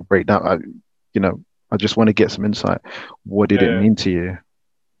having the little breakdown? I just want to get some insight. What did it mean to you?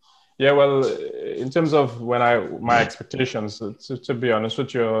 Yeah, well, in terms of my expectations, to be honest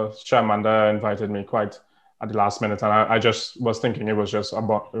with you, Charmander invited me quite at the last minute, and I just was thinking it was just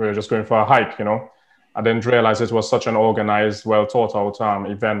we were just going for a hike, I didn't realize it was such an organized, well thought out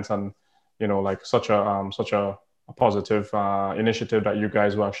event, and such a positive initiative that you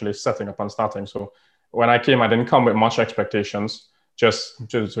guys were actually setting up and starting. So when I came, I didn't come with much expectations, just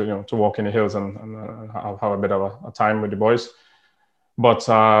to walk in the hills and have a bit of a time with the boys. But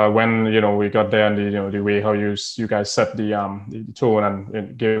when we got there, and the way how you guys set the tone and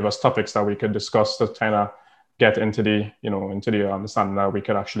it gave us topics that we could discuss to kind of get into the understanding that we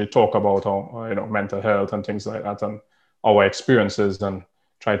could actually talk about our mental health and things like that, and our experiences, and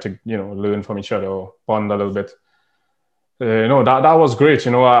try to learn from each other, or bond a little bit. That was great.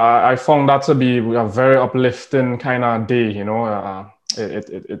 I found that to be a very uplifting kind of day.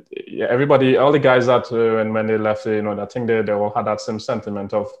 Everybody, all the guys that when they left, I think they all had that same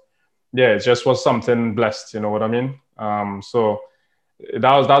sentiment of, it just was something blessed. You know what I mean? So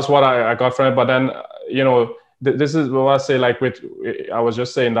that's what I got from it. But then, this is what I say. I was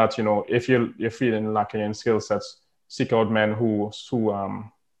just saying that if you're feeling lacking in skill sets, seek out men who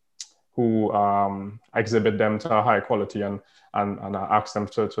exhibit them to a high quality, and ask them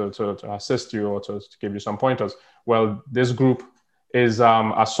to assist you, or to give you some pointers. Well, this group is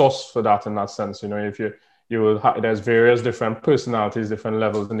a source for that, in that sense. If there's various different personalities, different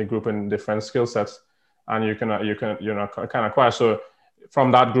levels in the group, and different skill sets, and you can kind of acquire. So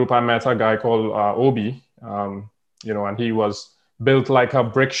from that group, I met a guy called Obi, and he was built like a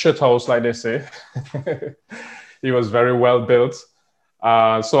brick shit house, like they say. He was very well built.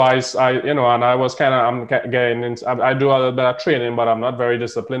 So and I was I'm getting into, I do a little bit of training, but I'm not very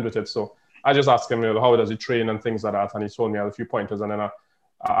disciplined with it. So I just asked him, how does he train and things like that? And he told me a few pointers. And then I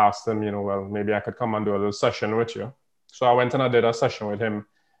asked him, well, maybe I could come and do a little session with you. So I went and I did a session with him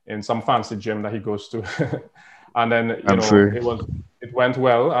in some fancy gym that he goes to. And then, it went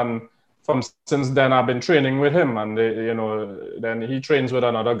well. And since then, I've been training with him. And, then he trains with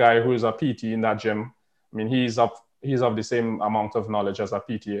another guy who is a PT in that gym. I mean, he's of the same amount of knowledge as a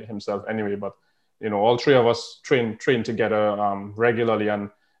PT himself anyway. But, all three of us train together regularly. And,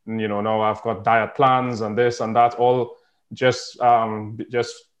 now I've got diet plans and this and that, all just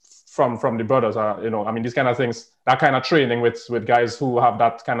from the brothers. You know, I mean, these kind of things, that kind of training with guys who have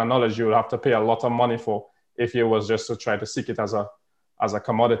that kind of knowledge, you would have to pay a lot of money for if you was just to try to seek it as a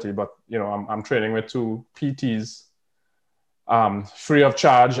commodity. But you know, I'm training with 2 PTs, free of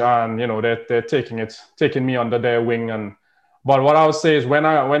charge, and you know, they're taking me under their wing. And but what I would say is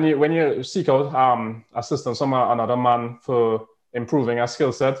when you seek out assistance from another man for improving a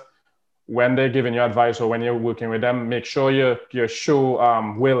skill set, when they're giving you advice or when you're working with them, make sure you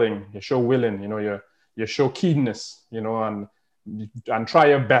show willing, you know, you show keenness, you know, and try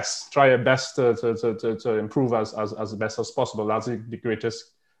your best to improve as best as possible. That's the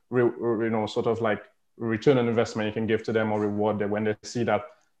greatest, you know, sort of like return on investment you can give to them, or reward them when they see that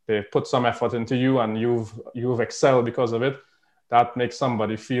they put some effort into you and you've excelled because of it. That makes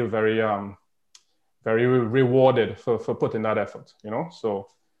somebody feel very very rewarded for putting that effort, you know. So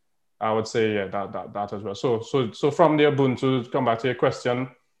I would say, yeah, that as well. So from the Ubuntu, to come back to your question,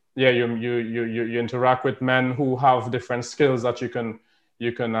 yeah, you interact with men who have different skills that you can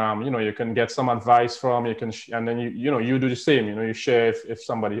you know, you can get some advice from, and then you do the same, you know, you share if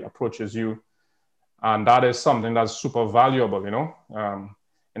somebody approaches you, and that is something that's super valuable, you know.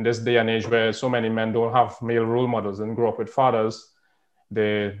 In this day and age where so many men don't have male role models and grow up with fathers,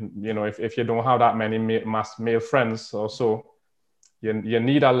 they, you know, if you don't have that many male friends or so, you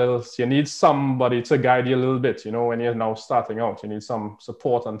need somebody to guide you a little bit, you know, when you're now starting out. You need some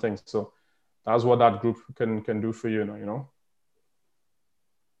support and things. So that's what that group can do for you, you know.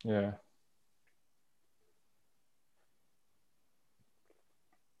 Yeah.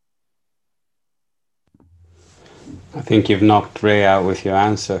 I think you've knocked Ray out with your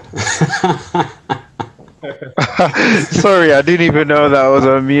answer. Sorry, I didn't even know that I was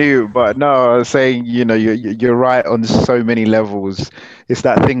on mute. But no, I was saying, you know, you're right on so many levels. It's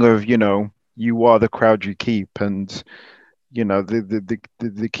that thing of, you know, you are the crowd you keep, and you know,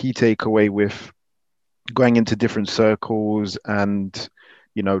 the key takeaway with going into different circles and,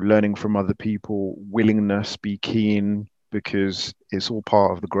 you know, learning from other people, willingness, be keen, because it's all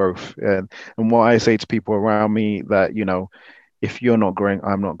part of the growth. And what I say to people around me, that, you know, if you're not growing,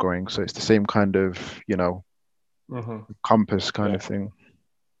 I'm not growing. So it's the same kind of, you know, compass kind of thing.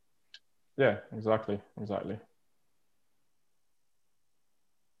 Yeah, exactly.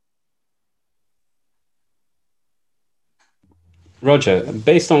 Roger,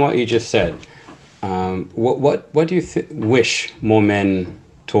 based on what you just said, what do you wish more men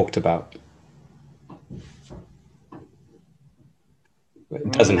talked about?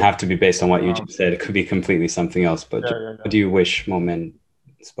 It doesn't have to be based on what you just said. It could be completely something else. But what do you wish more men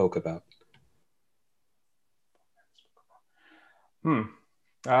spoke about?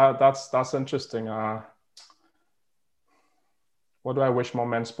 That's interesting. What do I wish more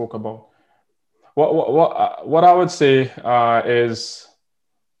men spoke about? What I would say is,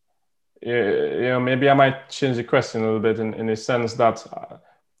 you know, maybe I might change the question a little bit in the sense that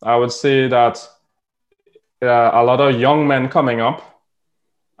I would say that a lot of young men coming up,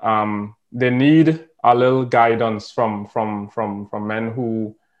 they need a little guidance from men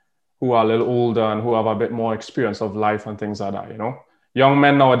who are a little older and who have a bit more experience of life and things like that. You know, young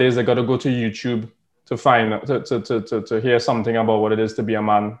men nowadays, they got to go to YouTube to find to hear something about what it is to be a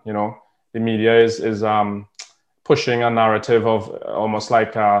man. You know, the media is pushing a narrative of almost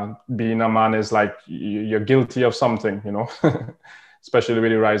like being a man is like you're guilty of something. You know, especially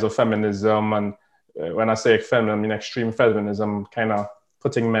with the rise of feminism, and when I say feminism, I mean extreme feminism, kind of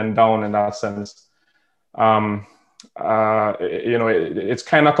putting men down in that sense. You know, it's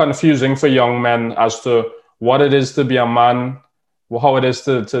kind of confusing for young men as to what it is to be a man, how it is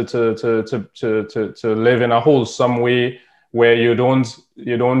to live in a wholesome way where you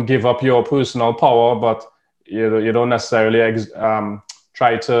don't give up your personal power, but you don't necessarily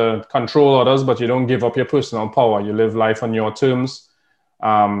try to control others, but you don't give up your personal power. You live life on your terms,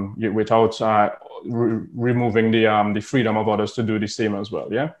 without removing the freedom of others to do the same as well.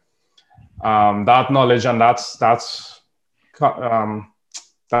 Yeah. That knowledge and that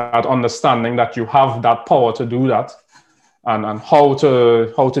understanding that you have that power to do that, and how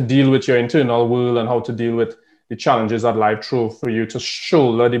to deal with your internal world and how to deal with the challenges that life throws for you, to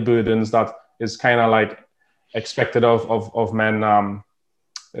shoulder the burdens that is kind of like expected of men.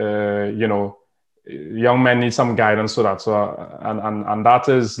 You know, young men need some guidance for that. So and that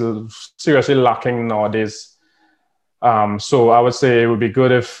is seriously lacking nowadays. So I would say it would be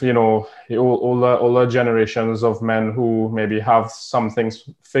good if, you know, older generations of men who maybe have some things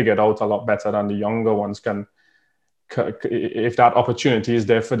figured out a lot better than the younger ones can, if that opportunity is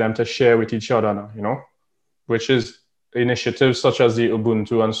there for them to share with each other now, you know, which is initiatives such as the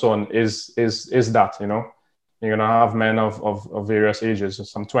Ubuntu and so on is that, you know, You're gonna have men of various ages,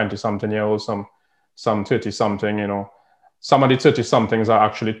 some 20-something-year-olds, some 30-something. You know, some of the 30-somethings are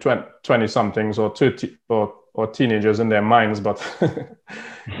actually 20-somethings or 30 or teenagers in their minds, but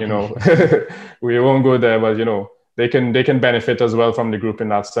you know, we won't go there. But you know, they can benefit as well from the group in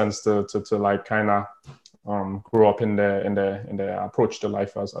that sense to like kind of grow up in their approach to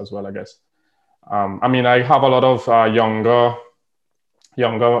life as well, I guess. I mean, I have a lot of younger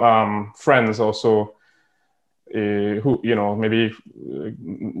friends also, who, you know, maybe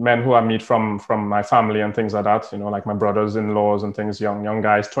men who I meet from my family and things like that, you know, like my brothers-in-laws and things, young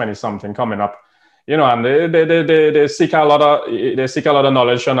guys, 20-something coming up, you know, and they seek a lot of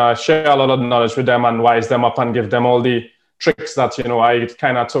knowledge, and I share a lot of knowledge with them and wise them up and give them all the tricks that, you know, I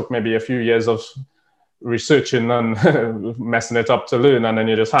kind of took maybe a few years of researching and messing it up to learn, and then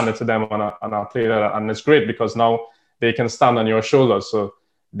you just hand it to them on a plate, and it's great because now they can stand on your shoulders. So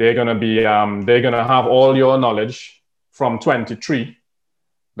they're gonna have all your knowledge from 23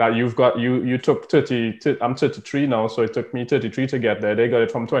 that you've got. You took 30. I'm 33 now, so it took me 33 to get there. They got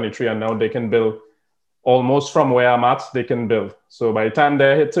it from 23, and now they can build almost from where I'm at. They can build. So by the time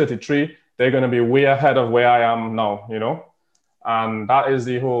they hit 33, they're gonna be way ahead of where I am now. You know, and that is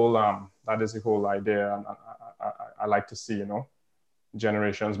the whole idea, and I like to see, you know,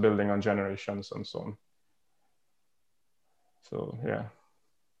 generations building on generations and so on. So yeah,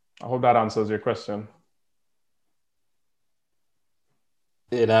 I hope that answers your question.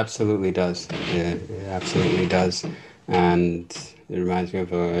 It absolutely does. Yeah, it absolutely does. And it reminds me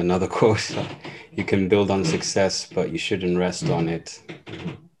of another quote: "You can build on success, but you shouldn't rest on it.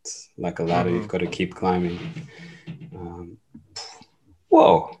 It's like a ladder; you've got to keep climbing."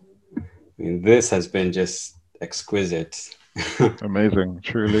 Whoa! I mean, this has been just exquisite. Amazing,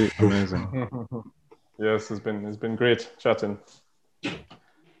 truly amazing. Yes, it's been great chatting.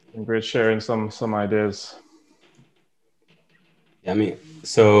 Been great sharing some ideas. I mean,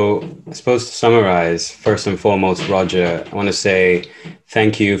 so I suppose to summarize, first and foremost, Roger, I want to say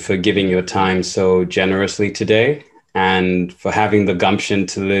thank you for giving your time so generously today, and for having the gumption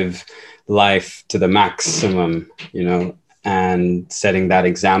to live life to the maximum, you know, and setting that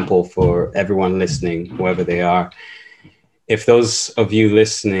example for everyone listening, whoever they are. If those of you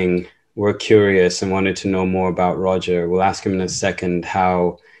listening were curious and wanted to know more about Roger, we'll ask him in a second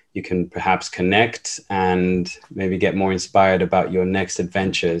how you can perhaps connect and maybe get more inspired about your next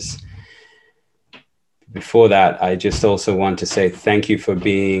adventures. Before that, I just also want to say thank you for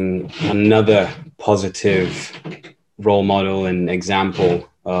being another positive role model and example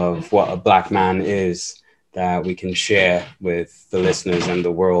of what a Black man is that we can share with the listeners and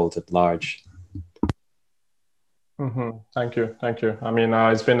the world at large. Thank you. I mean,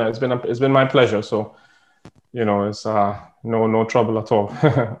 it's been my pleasure. So, you know, it's no trouble at all.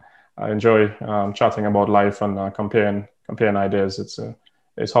 I enjoy chatting about life and comparing ideas.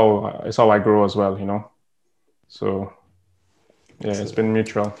 It's how I grow as well, you know. So yeah, it's been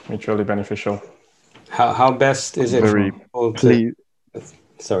mutually beneficial. How best is it Very for people to...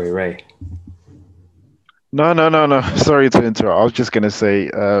 Sorry, Ray. No. Sorry to interrupt. I was just going to say,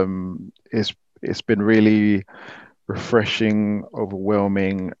 it's been really refreshing,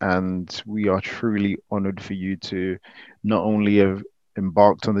 overwhelming, and we are truly honored for you to not only have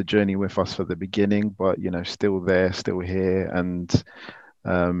embarked on the journey with us for the beginning, but, you know, still there, still here, and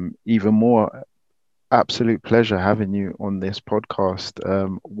even more absolute pleasure having you on this podcast.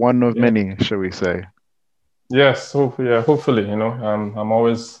 One of many, shall we say? Yes, hopefully, you know, I'm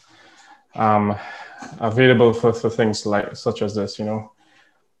always available for things like such as this, you know,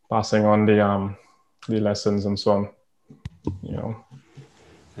 passing on the lessons and so on, you know.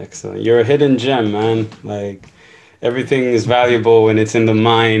 Excellent. You're a hidden gem, man. Like, everything is valuable when it's in the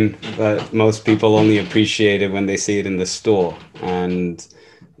mind, but most people only appreciate it when they see it in the store. And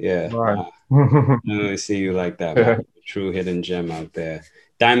yeah, right. I really see you like that, man. A true hidden gem out there.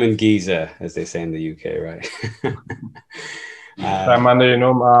 Diamond Giza, as they say in the UK, right? Amanda, you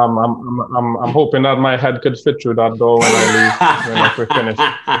know, I'm hoping that my head could fit through that door when I leave, when we're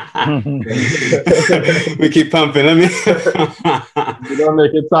finished. We keep pumping. Let me. You don't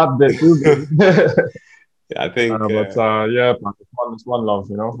make it that big. Yeah, I think. Yeah, it's one love,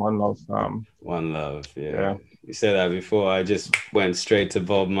 you know, one love. One love, yeah. You said that before. I just went straight to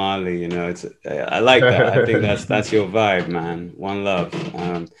Bob Marley. You know, I like that. I think that's your vibe, man. One love.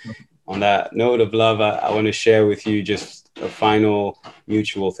 On that note of love, I want to share with you just a final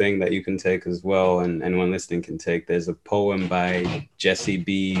mutual thing that you can take as well, and anyone listening can take. There's a poem by Jesse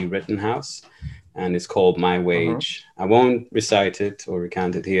B. Rittenhouse, and it's called My Wage. I won't recite it or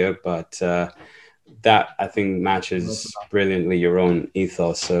recount it here, but that I think matches brilliantly your own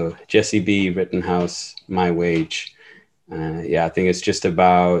ethos. So Jesse B, Rittenhouse, My Wage. Yeah, I think it's just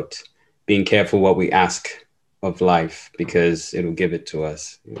about being careful what we ask of life, because it'll give it to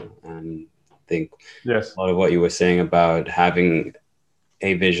us. You know? And I think yes, a lot of what you were saying about having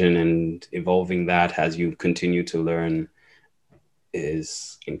a vision and evolving that as you continue to learn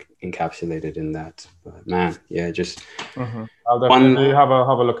is encapsulated in that. But man, yeah, just I'll definitely have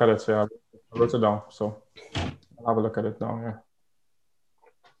a look at it. Yeah, I wrote it down, so I'll have a look at it now. Yeah.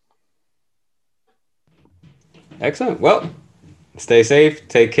 Excellent. Well, stay safe,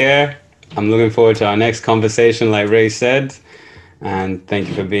 take care. I'm looking forward to our next conversation, like Ray said, and thank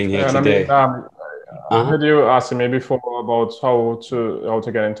you for being here today. I heard you asking me before about how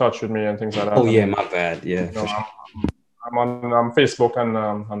to get in touch with me and things like that. Oh yeah, my bad. Yeah, you know, I'm on Facebook and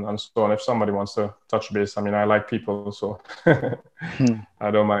so on. If somebody wants to touch base, I mean, I like people, so I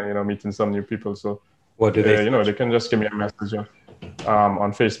don't mind, meeting some new people. So what do they? They can just give me a message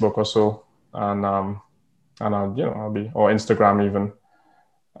on Facebook or so, and I'll be, or Instagram even.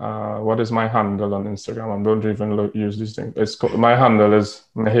 What is my handle on Instagram? I don't even use these things. My handle is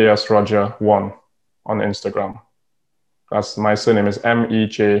Mejias Roger 1 on Instagram. That's my surname is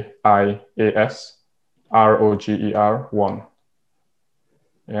MEJIAS ROGER 1.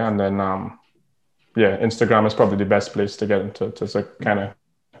 Yeah, and then Instagram is probably the best place to get into to kind of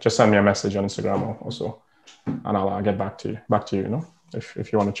just send me a message on Instagram or so, and I'll get back to you.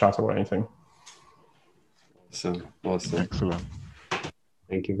 If you want to chat about anything. Awesome. Excellent.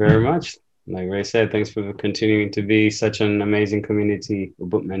 Thank you very much. Like Ray said, thanks for continuing to be such an amazing community,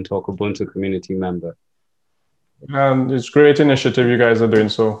 Mentalk Ubuntu community member. And it's a great initiative you guys are doing.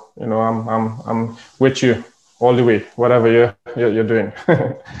 So I'm with you all the way, whatever you're doing.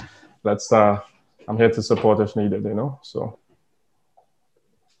 I'm here to support if needed. So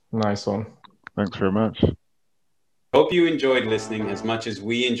nice one. Thanks very much. Hope you enjoyed listening as much as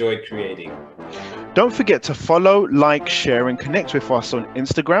we enjoyed creating. Don't forget to follow, like, share, and connect with us on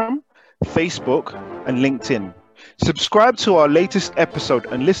Instagram, Facebook, and LinkedIn. Subscribe to our latest episode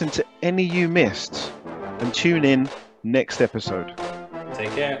and listen to any you missed. And tune in next episode.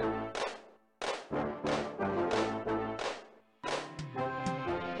 Take care.